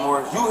it, Mr.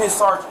 Morris. You his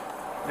sergeant.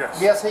 Yes.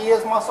 Yes, he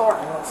is my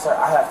sergeant. You know, sir,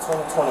 I have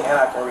 20/20 and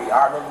I can read.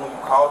 I remember when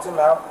you called him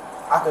out.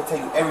 I could tell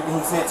you everything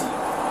he said to you.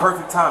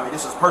 Perfect timing.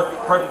 This was perfect.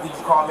 Perfect that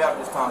you called me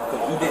out this time because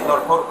you didn't know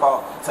the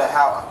protocol to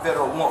how a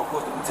federal warrant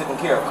was supposed to be taken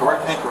care of.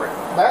 Correct and incorrect?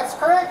 That's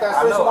correct. That's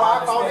the reason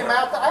why I called him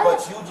out to But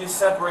ask. you just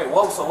separate.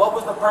 Whoa, so what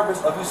was the purpose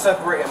of you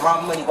separating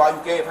my money while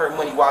you gave her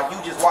money while you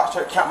just watched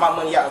her count my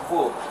money out in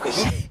full? Because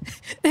you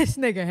This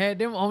nigga had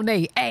them on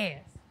their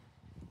ass.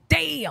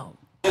 Damn.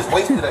 just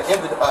wasted the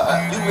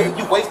evidence.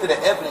 You wasted the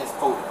evidence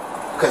for it.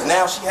 Because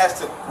now she has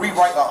to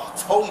rewrite a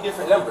totally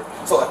different number.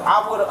 So if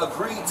I would have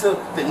agreed to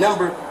the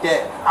number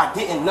that I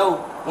didn't know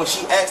when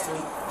she asked me,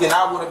 then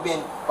I would have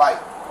been like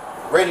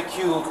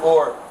ridiculed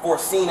or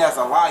seen as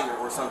a liar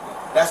or something.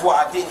 That's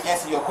why I didn't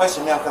answer your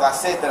question, ma'am, because I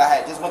said that I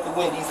had just went to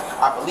Wendy's.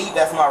 I believe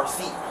that's my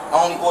receipt. I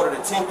only ordered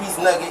a 10-piece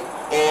nugget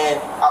and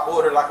I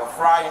ordered like a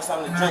fry and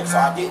something to drink, so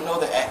I didn't know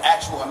the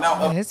actual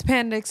amount of It's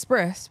Panda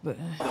Express, but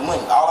the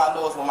money. All I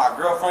know is when my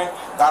girlfriend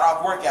got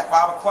off work at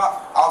 5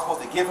 o'clock, I was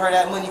supposed to give her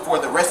that money for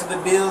the rest of the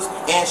bills,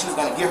 and she was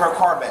going to get her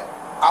car back.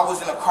 I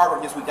was in a car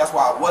this week. That's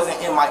why I wasn't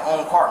in my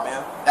own car,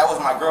 man. That was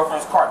my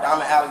girlfriend's car,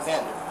 Diamond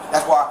Alexander.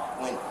 That's why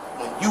when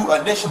you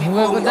initially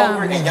pulled me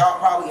over, and y'all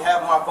probably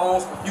have my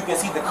phones, you can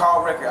see the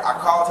call record. I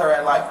called her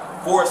at like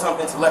 4 or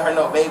something to let her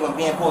know, babe, I'm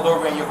being pulled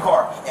over in your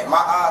car. In my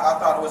eyes, I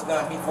thought it was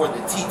gonna be for the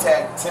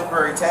T-tag,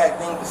 temporary tag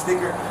thing, the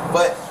sticker,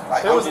 but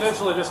like It was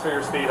initially just for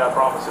your speed, I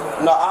promise you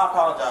that. no, I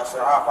apologize, sir.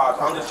 I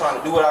apologize. I'm just trying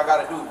to do what I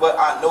gotta do, but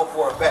I know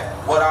for a fact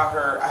what I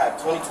heard. I have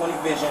 20/20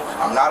 vision.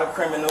 I'm not a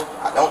criminal.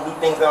 I don't do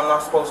things that I'm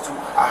not supposed to.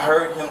 I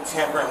heard him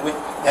tampering with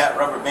that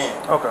rubber band.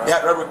 Okay.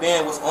 That rubber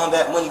band was on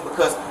that money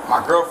because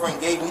my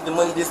girlfriend gave me the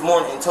money this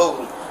morning and told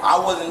me I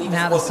wasn't even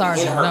Now the supposed to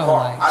be in sergeant her know,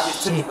 car. like, I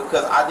just took it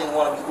because I didn't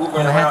want to be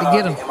Ubering I had around to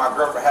get all him. day, and my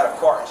girlfriend had a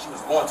car and she was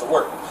going to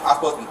work. I was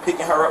supposed to be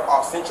picking her up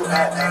off Central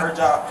at her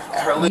job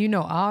at her you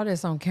know all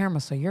this on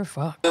camera, so you're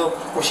fucked.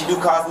 where she do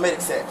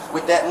cosmetics at.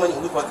 With that money,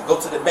 we supposed to go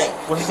to the bank.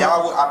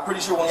 I'm pretty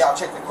sure when y'all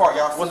check the car,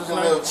 y'all see the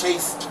little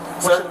Chase.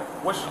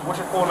 What's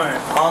your full name?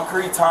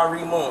 Concrete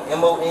Tyree Moon.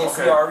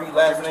 M-O-N-C-R-E,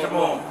 last name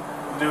Moon.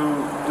 Do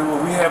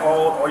we have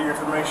all your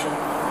information?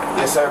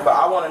 Yes, sir, but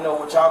I want to know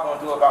what y'all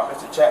gonna do about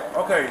Mr. Chapman.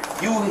 Okay.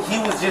 He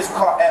was just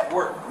caught at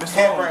work,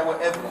 tampering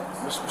with evidence.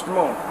 Mr.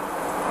 Moon,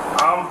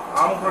 I'm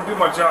gonna do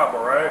my job,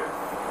 all right?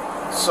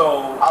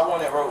 So I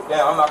want it wrote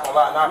down. I'm not gonna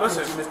lie. Now,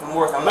 listen, Mr.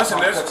 Morris, I'm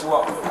listen, not gonna cut you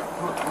off.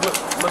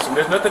 Listen,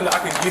 there's nothing that I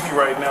can give you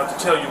right now to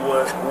tell you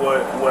what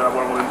I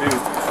want to do.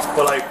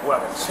 But like, what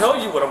I can tell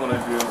you what I want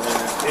to do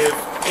is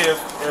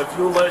if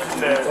you're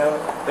alleging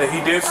that he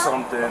did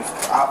something,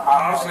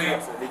 honestly,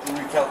 did you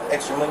recount the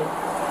extra money?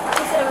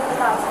 He said it was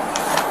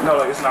 1,000. No,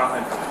 like it's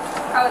 900.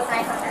 Oh, it's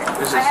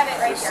 900. I have it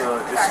right here. It's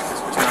 900.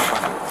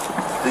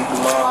 Do you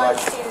mind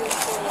 1, 2,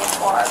 3,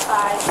 4,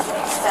 5, 6,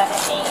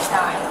 7, 8,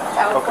 9.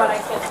 That was what I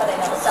could put in.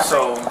 It was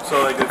separate.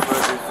 So like if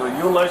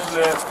you alleging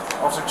that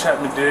Officer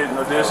Chapman did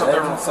something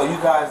wrong. So you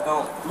guys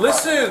don't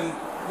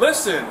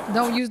Listen.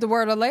 Don't use the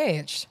word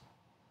alleged.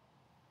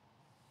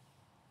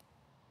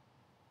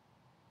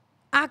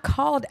 I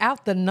called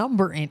out the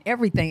number and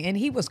everything, and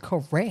he was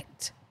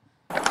correct.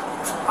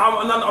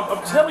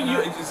 I'm telling you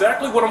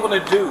exactly what I'm going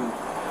to do.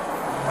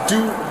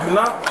 Do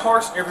not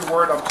parse every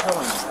word I'm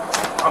telling you.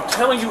 I'm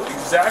telling you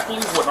exactly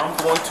what I'm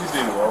going to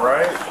do, all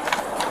right?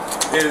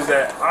 Is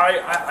that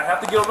I have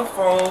to get on the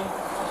phone.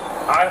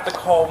 I have to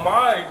call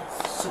my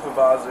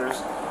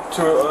supervisors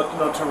to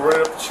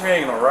run up the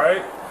chain, all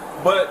right?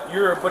 But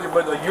you're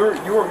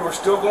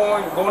still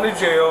going to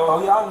jail.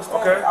 Oh yeah, I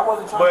understand. Okay. I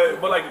wasn't trying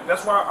But like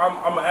that's why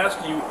I'm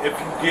asking you if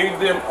you gave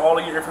them all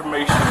of your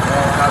information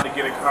on how to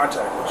get in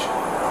contact with you.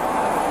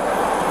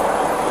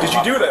 Did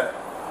you do that?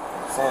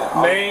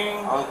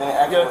 Name. Only thing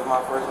accurate was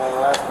my first name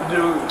and last name.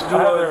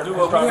 Do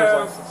we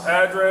have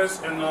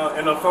address and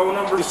a phone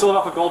number? You still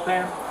have a gold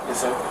pan?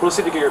 Yes, sir. We'll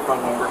see to get your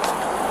phone number.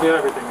 We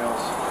have everything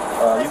else.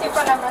 What's your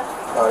phone number?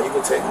 You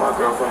can take my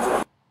girlfriend's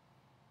number.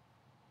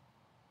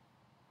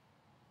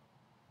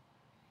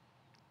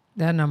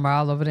 That number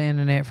all over the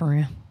internet,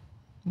 friend.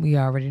 We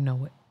already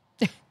know it.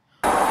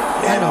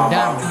 I know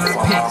Diamond is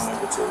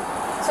pissed.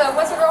 So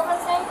what's your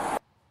girlfriend's name?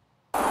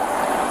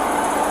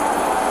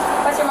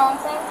 What's your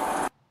mom's name?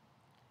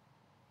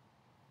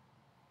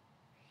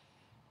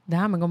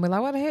 Diamond gonna be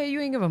like, "What the hell? You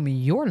ain't giving me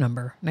your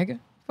number, nigga."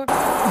 Fuck.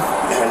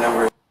 Her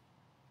number.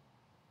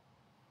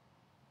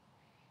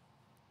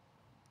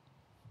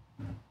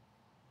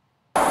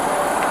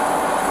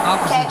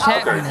 Officer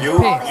Chapman is You'll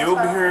pissed. be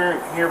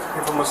here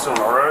from us soon,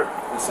 all right?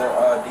 Yes, sir.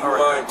 Do you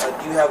mind? Do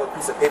you have a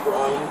piece of paper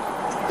on you?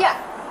 Yeah.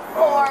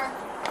 For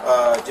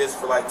just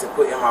for like to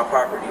put in my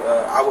property.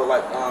 I would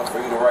like for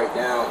you to write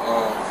down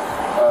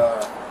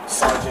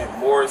Sergeant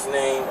Moore's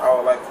name. I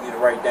would like for you to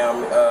write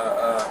down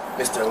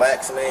Mr.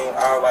 Lack's name.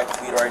 I would like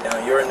for you to write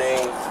down your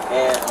name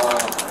and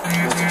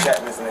Mr.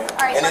 Chapman's name.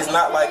 Right, and it's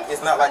not like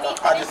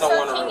I just don't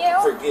want to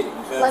forget it.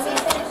 You feel Let what me I'm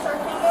saying? finish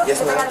searching you. Yes,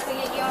 ma'am. I gotta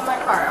get you in my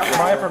car. Okay?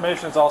 My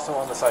information is also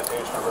on the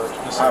citation version.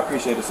 I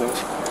appreciate it, sir.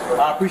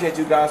 I appreciate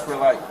you guys for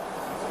like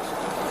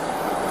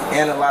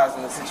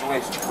analyzing the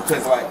situation,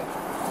 because like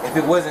if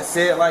it wasn't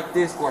said like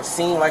this or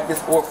seen like this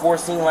or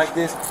foreseen like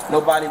this,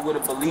 nobody would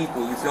have believed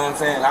me. You feel what I'm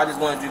saying? I just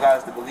wanted you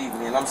guys to believe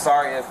me, and I'm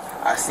sorry if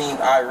I seemed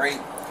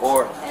irate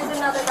or There's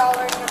another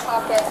 $1 in your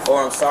pocket.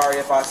 or I'm sorry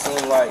if I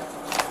seemed like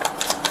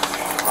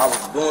I was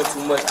doing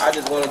too much. I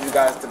just wanted you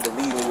guys to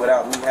believe me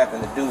without me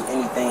having to do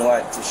anything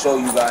like to show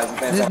you guys.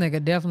 This nigga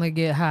definitely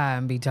get high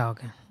and be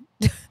talking.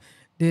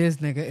 This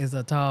nigga is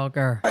a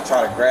talker. I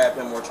try to grab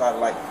him or try to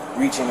like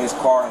reach in his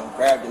car and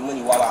grab the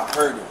money while I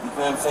heard it. You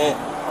feel what I'm saying?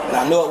 And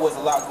I know it was a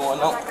lot going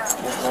on. Yes,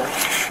 ma'am.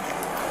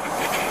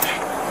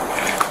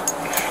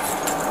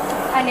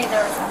 I knew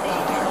there was something in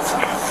here. So.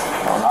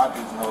 I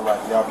just know like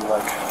y'all be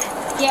like.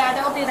 Yeah,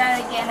 they'll do that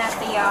again at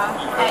the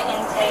at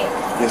intake.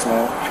 Yes,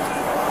 ma'am.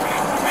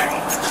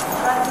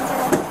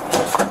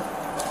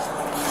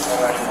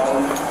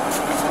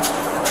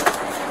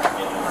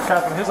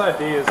 Captain, his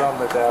ID is on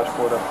the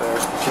dashboard up there.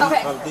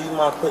 Okay. Do you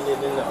mind putting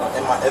it in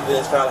my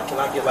evidence file? Can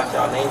I get like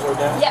y'all names wrote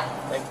down? Yeah.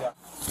 Thank you.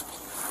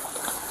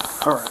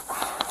 All right.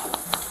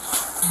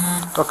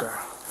 Okay.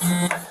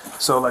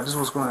 So like this is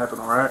what's going to happen,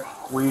 all right?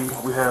 We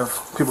have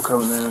people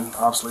coming in.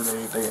 Obviously,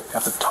 they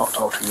have to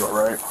talk to you, all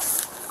right?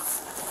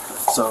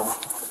 So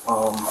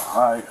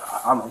I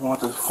want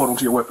to hold on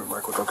to your weapon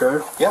right quick,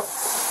 okay? Yep.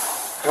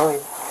 Go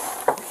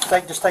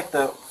ahead. Just take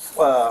the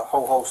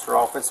whole holster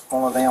off. It's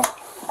one of them.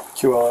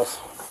 QLS.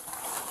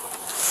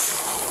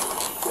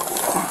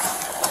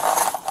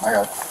 I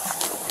got it.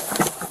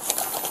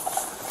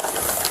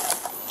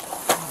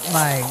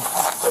 Like,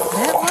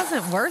 that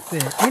wasn't worth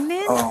it. And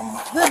then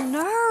the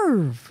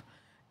nerve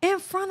in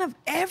front of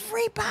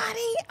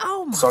everybody.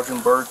 Oh my.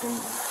 Sergeant Burke and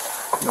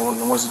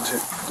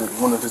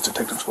one of his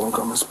detectives going to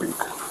come and speak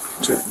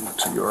to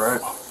you, all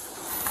right?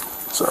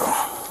 So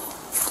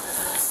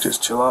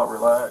just chill out,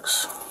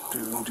 relax. Do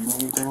you need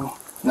anything?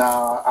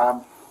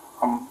 No,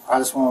 I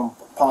just want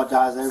to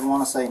apologize to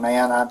everyone. I say,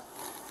 man,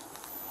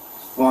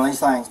 one of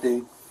these things,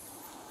 dude.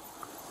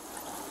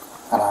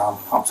 And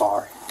I'm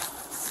sorry.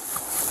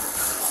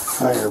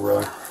 I hear,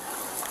 brother.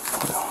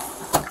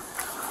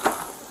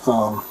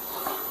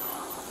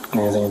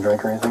 Anything to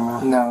drink or anything,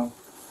 man? No.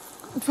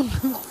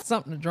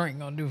 Something to drink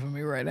gonna do for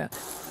me right now.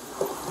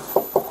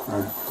 All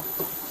right.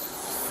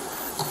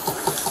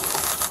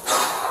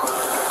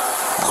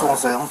 Just want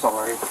to say I'm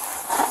sorry.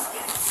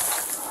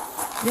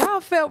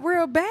 Y'all felt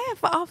real bad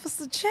for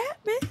Officer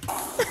Chapman.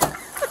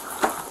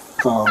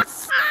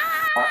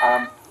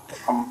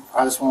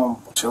 I just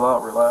want to chill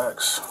out,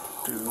 relax.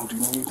 Do you need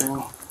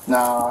anything?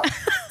 No.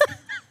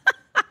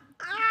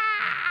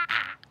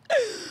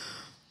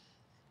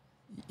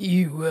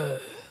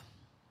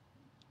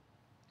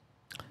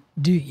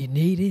 Do you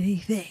need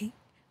anything,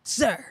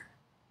 sir?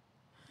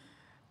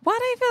 Why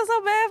do you feel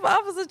so bad for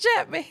Officer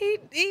Chapman?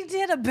 He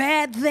did a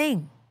bad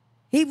thing.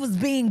 He was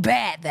being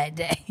bad that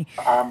day.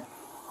 I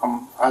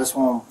just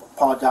want to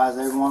apologize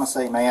to everyone. I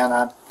say,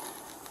 man,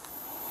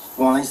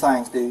 one of these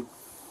things, dude.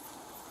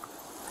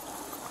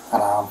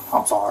 And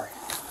I'm sorry.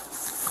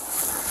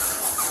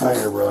 I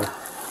hear, brother.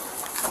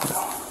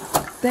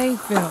 They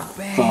felt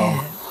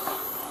bad.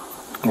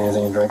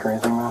 Anything to drink or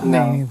anything, man?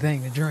 No.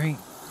 Anything to drink?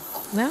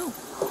 No.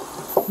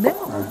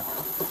 Right.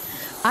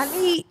 I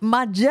need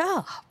my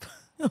job.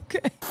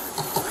 Okay.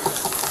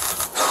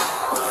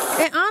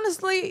 And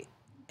honestly,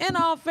 in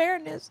all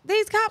fairness,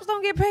 these cops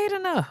don't get paid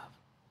enough.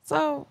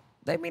 So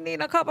they be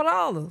needing a couple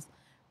dollars.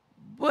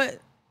 But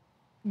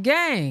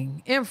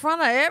gang, in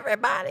front of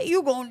everybody,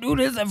 you gonna do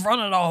this in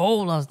front of the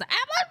whole of us.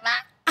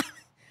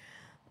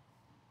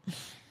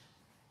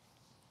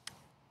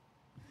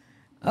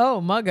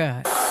 Oh my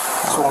God.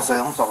 Just want to say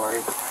I'm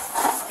sorry.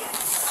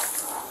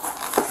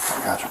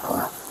 I got you,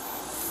 brother.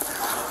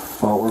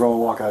 Well, we're going to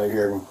walk out of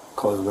here and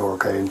close the door,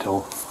 okay,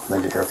 until they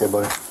get here, okay,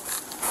 buddy?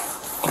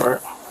 All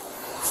right.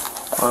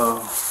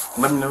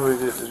 Let me know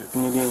if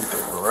you need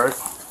anything, all right?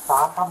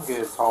 I'm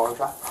good, Sarge.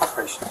 I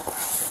appreciate it.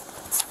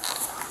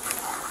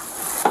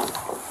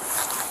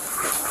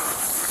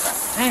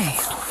 Damn.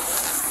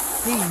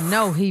 He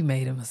know he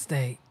made a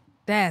mistake.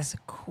 That's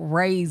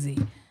crazy.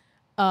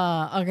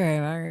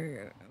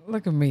 Okay,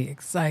 look at me,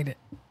 excited.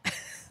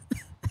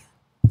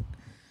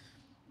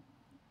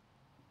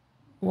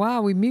 Why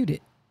are we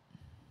muted?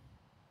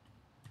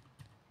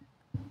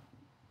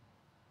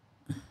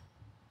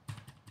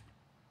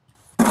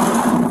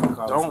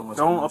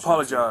 Don't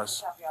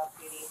apologize.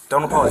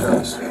 Don't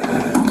apologize.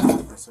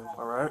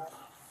 All right.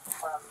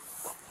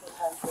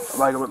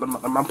 Like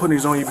I'm putting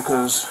these on you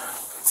because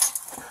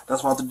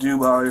that's what I have to do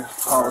by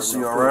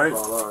policy. All right.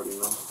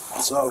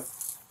 So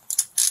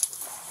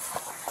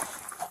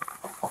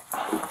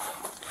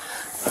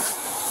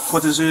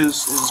what this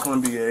is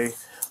going to be a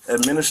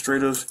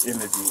administrative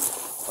interview.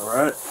 All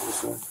right.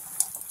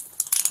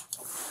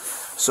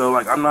 So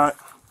like I'm not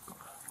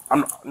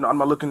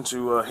looking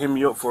to hit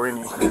me up for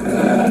any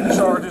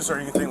charges or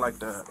anything like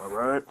that. All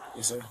right.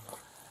 Yes, sir.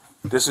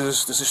 This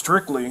is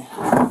strictly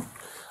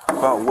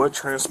about what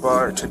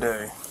transpired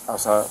today.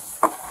 Outside.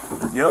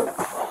 Yep.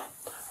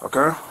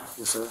 Okay.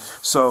 Yes, sir.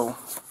 So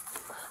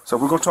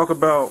we're gonna talk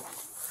about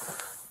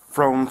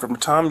from the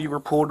time you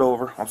were pulled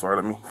over. I'm sorry.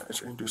 Let me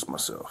introduce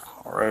myself.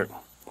 All right.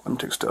 Let me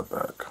take a step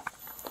back.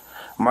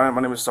 My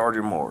name is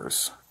Sergeant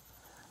Morris.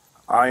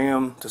 I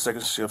am the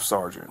second shift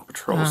sergeant,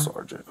 patrol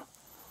sergeant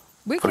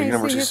We for the can't see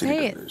University his City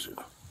head. Division.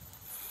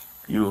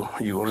 You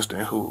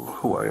understand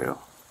who I am?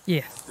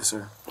 Yes. Yes,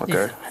 sir.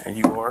 Okay. And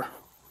you are?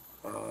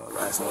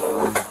 Last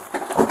name,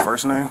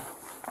 First name?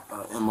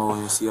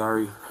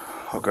 Moncre.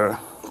 Okay.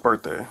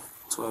 Birthday?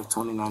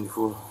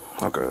 12/20/94.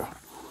 Okay.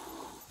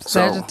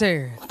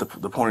 Sagittarius. So,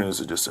 the point is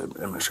just an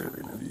administrative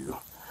interview.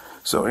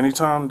 So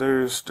anytime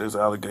there's an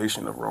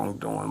allegation of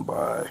wrongdoing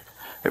by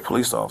a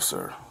police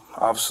officer,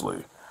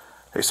 obviously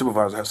a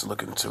supervisor has to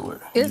look into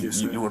it.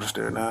 You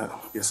understand that?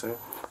 Yes, sir.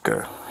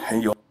 Okay.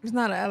 And you It's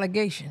not an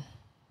allegation.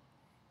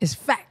 It's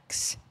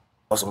facts.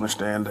 also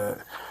understand that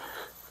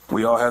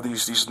we all have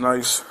these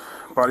nice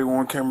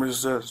body-worn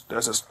cameras that's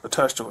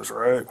attached to us,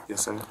 right?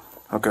 Yes, sir.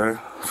 Okay.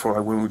 For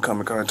like when we come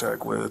in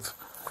contact with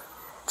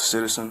the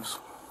citizens.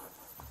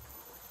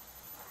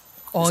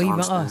 Or even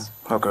us.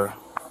 Okay.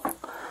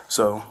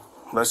 So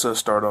let's just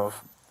start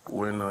off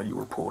when you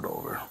were pulled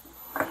over.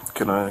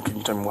 Can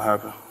you tell me what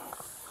happened?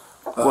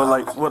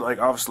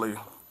 Obviously.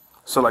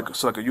 So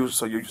you was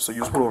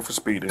pulled over for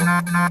speeding.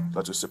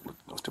 Let's just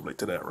stipulate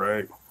to that,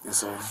 right? Yes,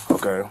 sir.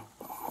 Okay.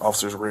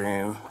 Officers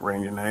ran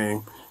your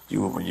name.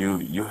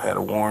 You had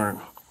a warrant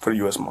for the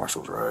U.S.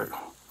 Marshals, right?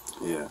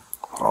 Yeah.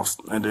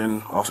 And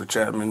then Officer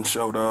Chapman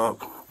showed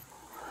up,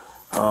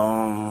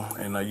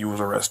 and you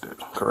was arrested,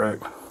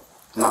 correct?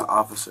 Not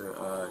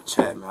Officer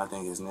Chapman. I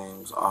think his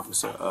name was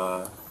Officer.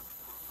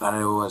 Not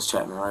it was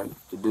Chapman, right?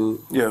 The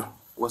dude. Yeah.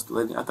 What's the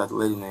lady? I thought the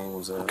lady name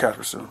was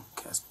Casperson.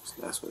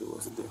 That's what it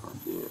was. The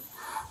difference. Yeah.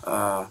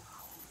 All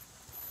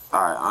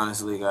right.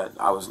 Honestly,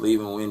 I was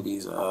leaving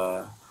Wendy's.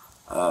 I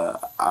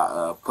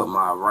put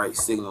my right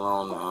signal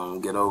on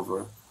get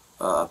over.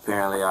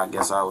 Apparently, I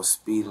guess I was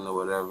speeding or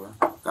whatever.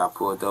 Got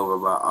pulled over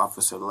by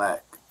Officer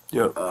Lack.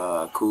 Yep.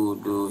 Cool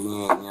dude.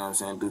 He ain't, you know what I'm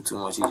saying, do too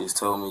much. He just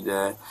told me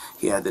that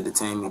he had to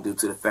detain me due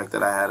to the fact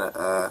that I had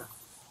a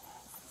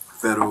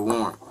federal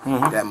warrant.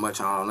 Mm-hmm. That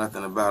much I don't know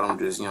nothing about him.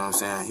 Just, you know what I'm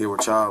saying, here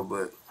with y'all.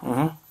 But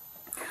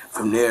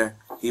from there,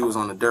 he was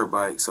on a dirt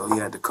bike, so he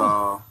had to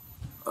call.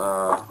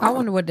 I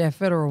wonder what that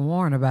federal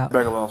warrant about.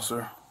 Backup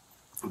officer.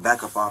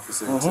 Backup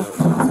officer.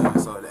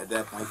 So at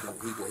that point,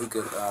 he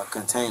could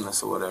contain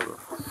us or whatever.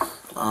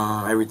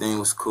 Everything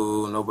was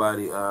cool.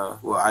 Nobody,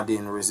 I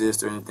didn't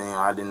resist or anything.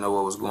 I didn't know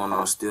what was going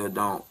on. Still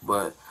don't.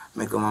 But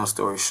make a long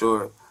story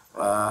short,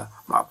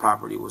 my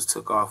property was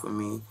took off of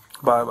me.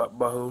 By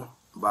who?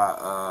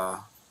 By,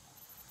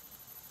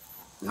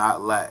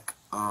 not Lack.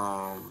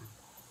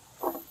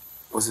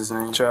 What's his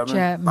name?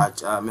 Chapman. By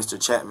Mr.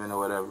 Chapman or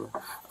whatever.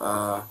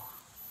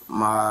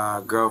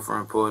 My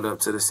girlfriend pulled up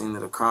to the scene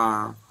of the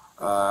crime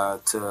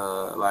to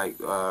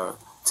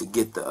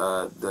get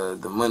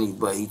the money,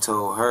 but he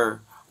told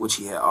her, which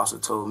he had also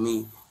told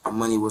me, the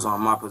money was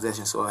on my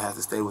possession, so it had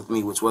to stay with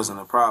me, which wasn't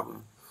a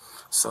problem.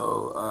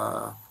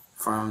 So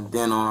from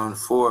then on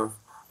forth,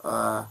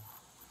 I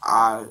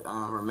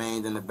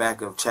remained in the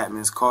back of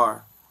Chapman's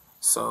car.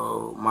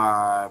 So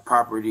my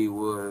property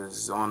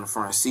was on the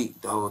front seat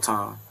the whole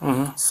time.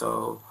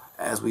 So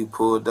as we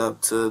pulled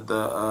up to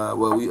the,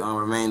 we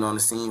remained on the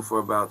scene for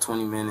about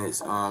 20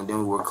 minutes. Then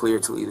we were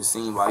cleared to leave the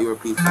scene by your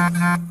people.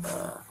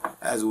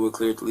 As we were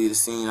cleared to leave the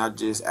scene, I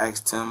just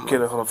asked him.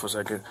 Hold on for a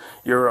second.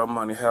 Your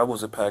money, how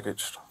was it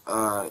packaged?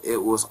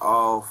 It was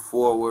all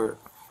forward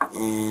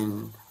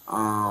in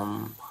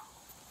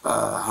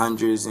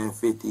hundreds and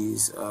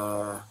fifties. It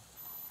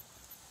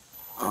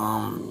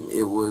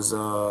was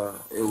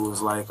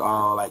like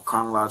all like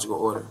chronological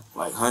order,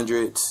 like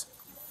hundreds,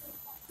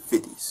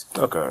 50s.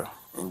 Okay.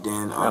 And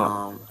then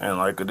and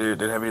like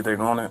did it have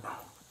anything on it?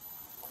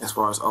 As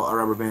far as a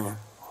rubber band.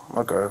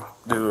 Okay.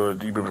 Do you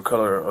remember the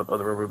color of the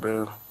rubber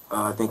band?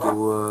 I think it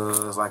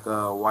was like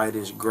a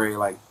whitish gray,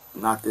 like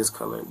not this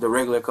color. The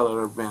regular color of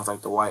the rubber band is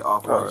like the white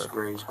off whitish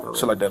grayish color.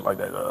 So like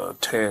that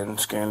tan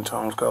skin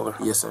tones color?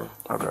 Yes, sir.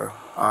 Okay.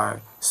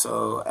 Alright.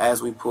 So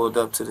as we pulled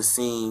up to the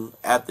scene,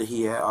 after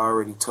he had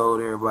already told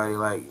everybody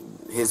like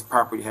his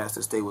property has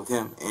to stay with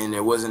him, and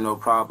there wasn't no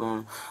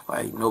problem,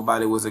 like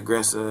nobody was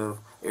aggressive.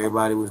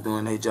 Everybody was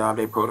doing their job,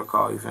 their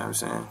protocol, you feel what I'm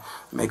saying?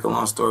 Make a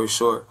long story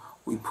short,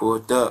 we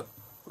pulled up.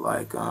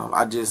 Like,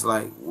 I just,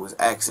 like, was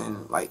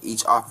asking, like,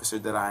 each officer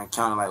that I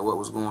encountered, like, what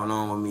was going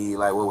on with me,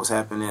 like, what was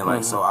happening,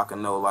 like, so I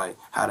can know, like,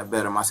 how to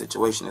better my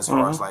situation as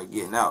far as, like,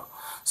 getting out.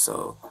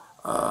 So,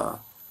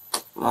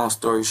 long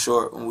story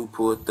short, when we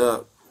pulled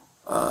up,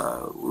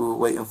 we were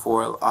waiting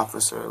for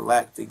Officer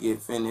Lack to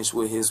get finished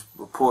with his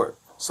report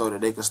so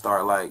that they could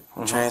start, like,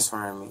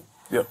 transferring me.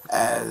 Yep.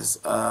 As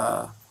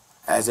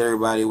as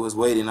everybody was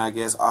waiting, I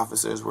guess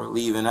officers were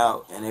leaving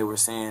out, and they were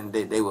saying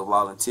that they would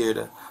volunteer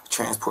to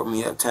transport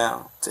me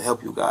uptown to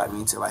help you guide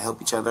me, to like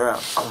help each other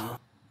out.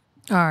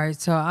 All right,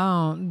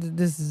 so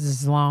this is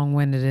just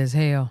long-winded as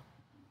hell.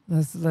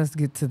 Let's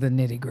get to the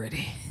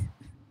nitty-gritty.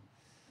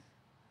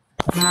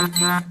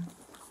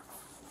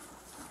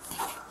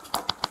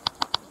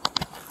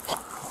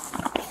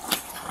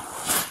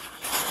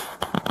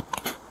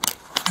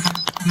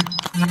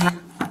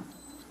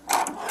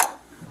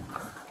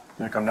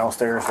 You come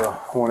downstairs to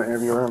one of the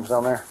interview rooms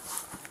down there?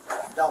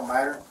 Don't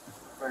matter.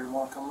 If you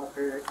want to come up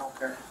here, they don't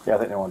care. Yeah, I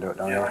think they want to do it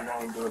down there. Yeah,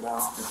 I don't do it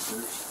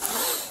downstairs.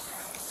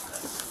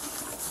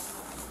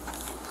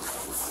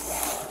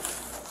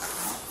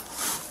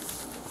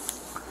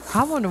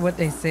 I wonder what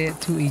they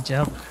said to each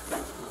other.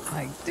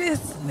 Like, this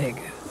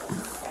nigga.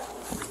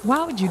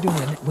 Why would you do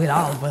it with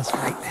all of us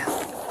right now?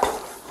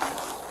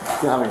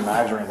 You don't have any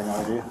knives or anything on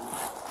you, do you?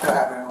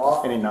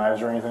 Any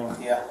knives or anything?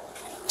 Yeah.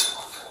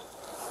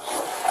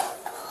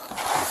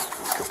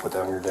 Go put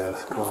that on your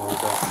desk. Go on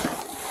with that.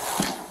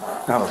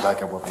 I don't have a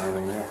backup weapon or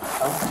anything there.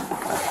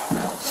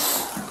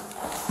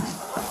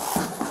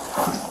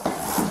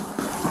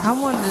 I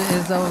wonder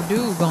is old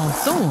dude gonna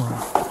sue him?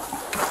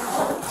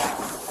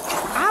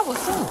 I would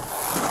sue him.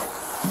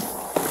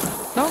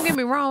 Don't get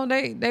me wrong,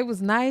 they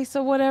was nice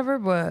or whatever,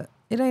 but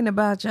it ain't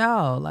about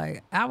y'all.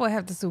 Like, I would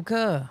have to sue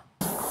Cub.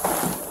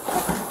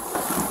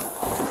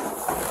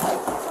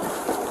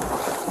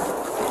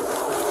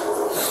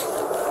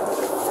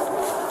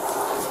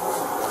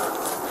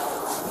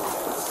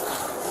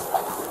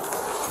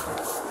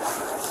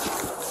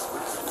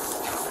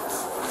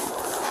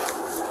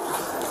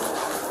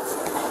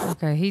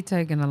 Okay, he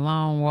taking a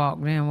long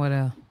walk. Then what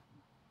else?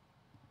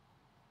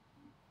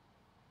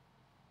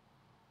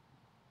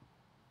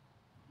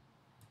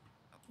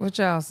 What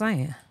y'all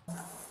saying?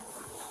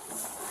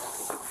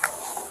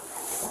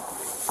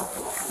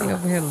 He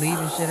over here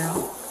leaving shit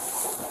out.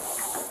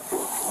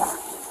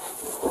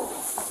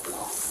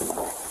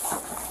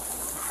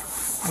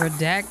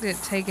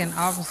 Redacted taking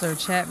Officer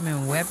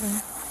Chapman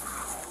weapon.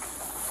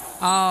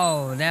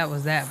 Oh, that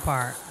was that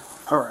part.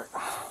 All right.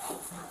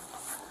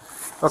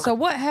 Okay. So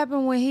what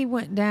happened when he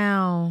went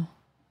down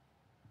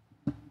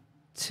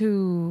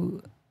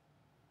to...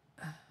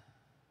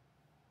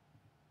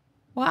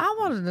 Well, I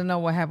wanted to know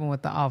what happened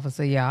with the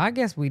officer, y'all. I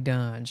guess we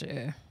done,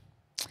 yeah.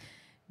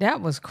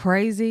 That was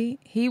crazy.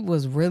 He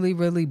was really,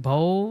 really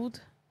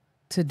bold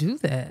to do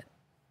that.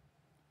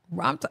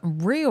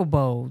 Real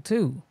bold,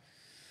 too.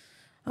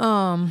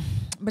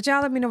 But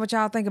y'all let me know what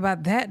y'all think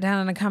about that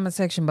down in the comment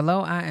section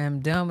below. I am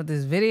done with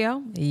this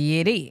video.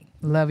 Yiddy.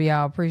 Love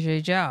y'all.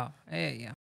 Appreciate y'all. Hey, yeah.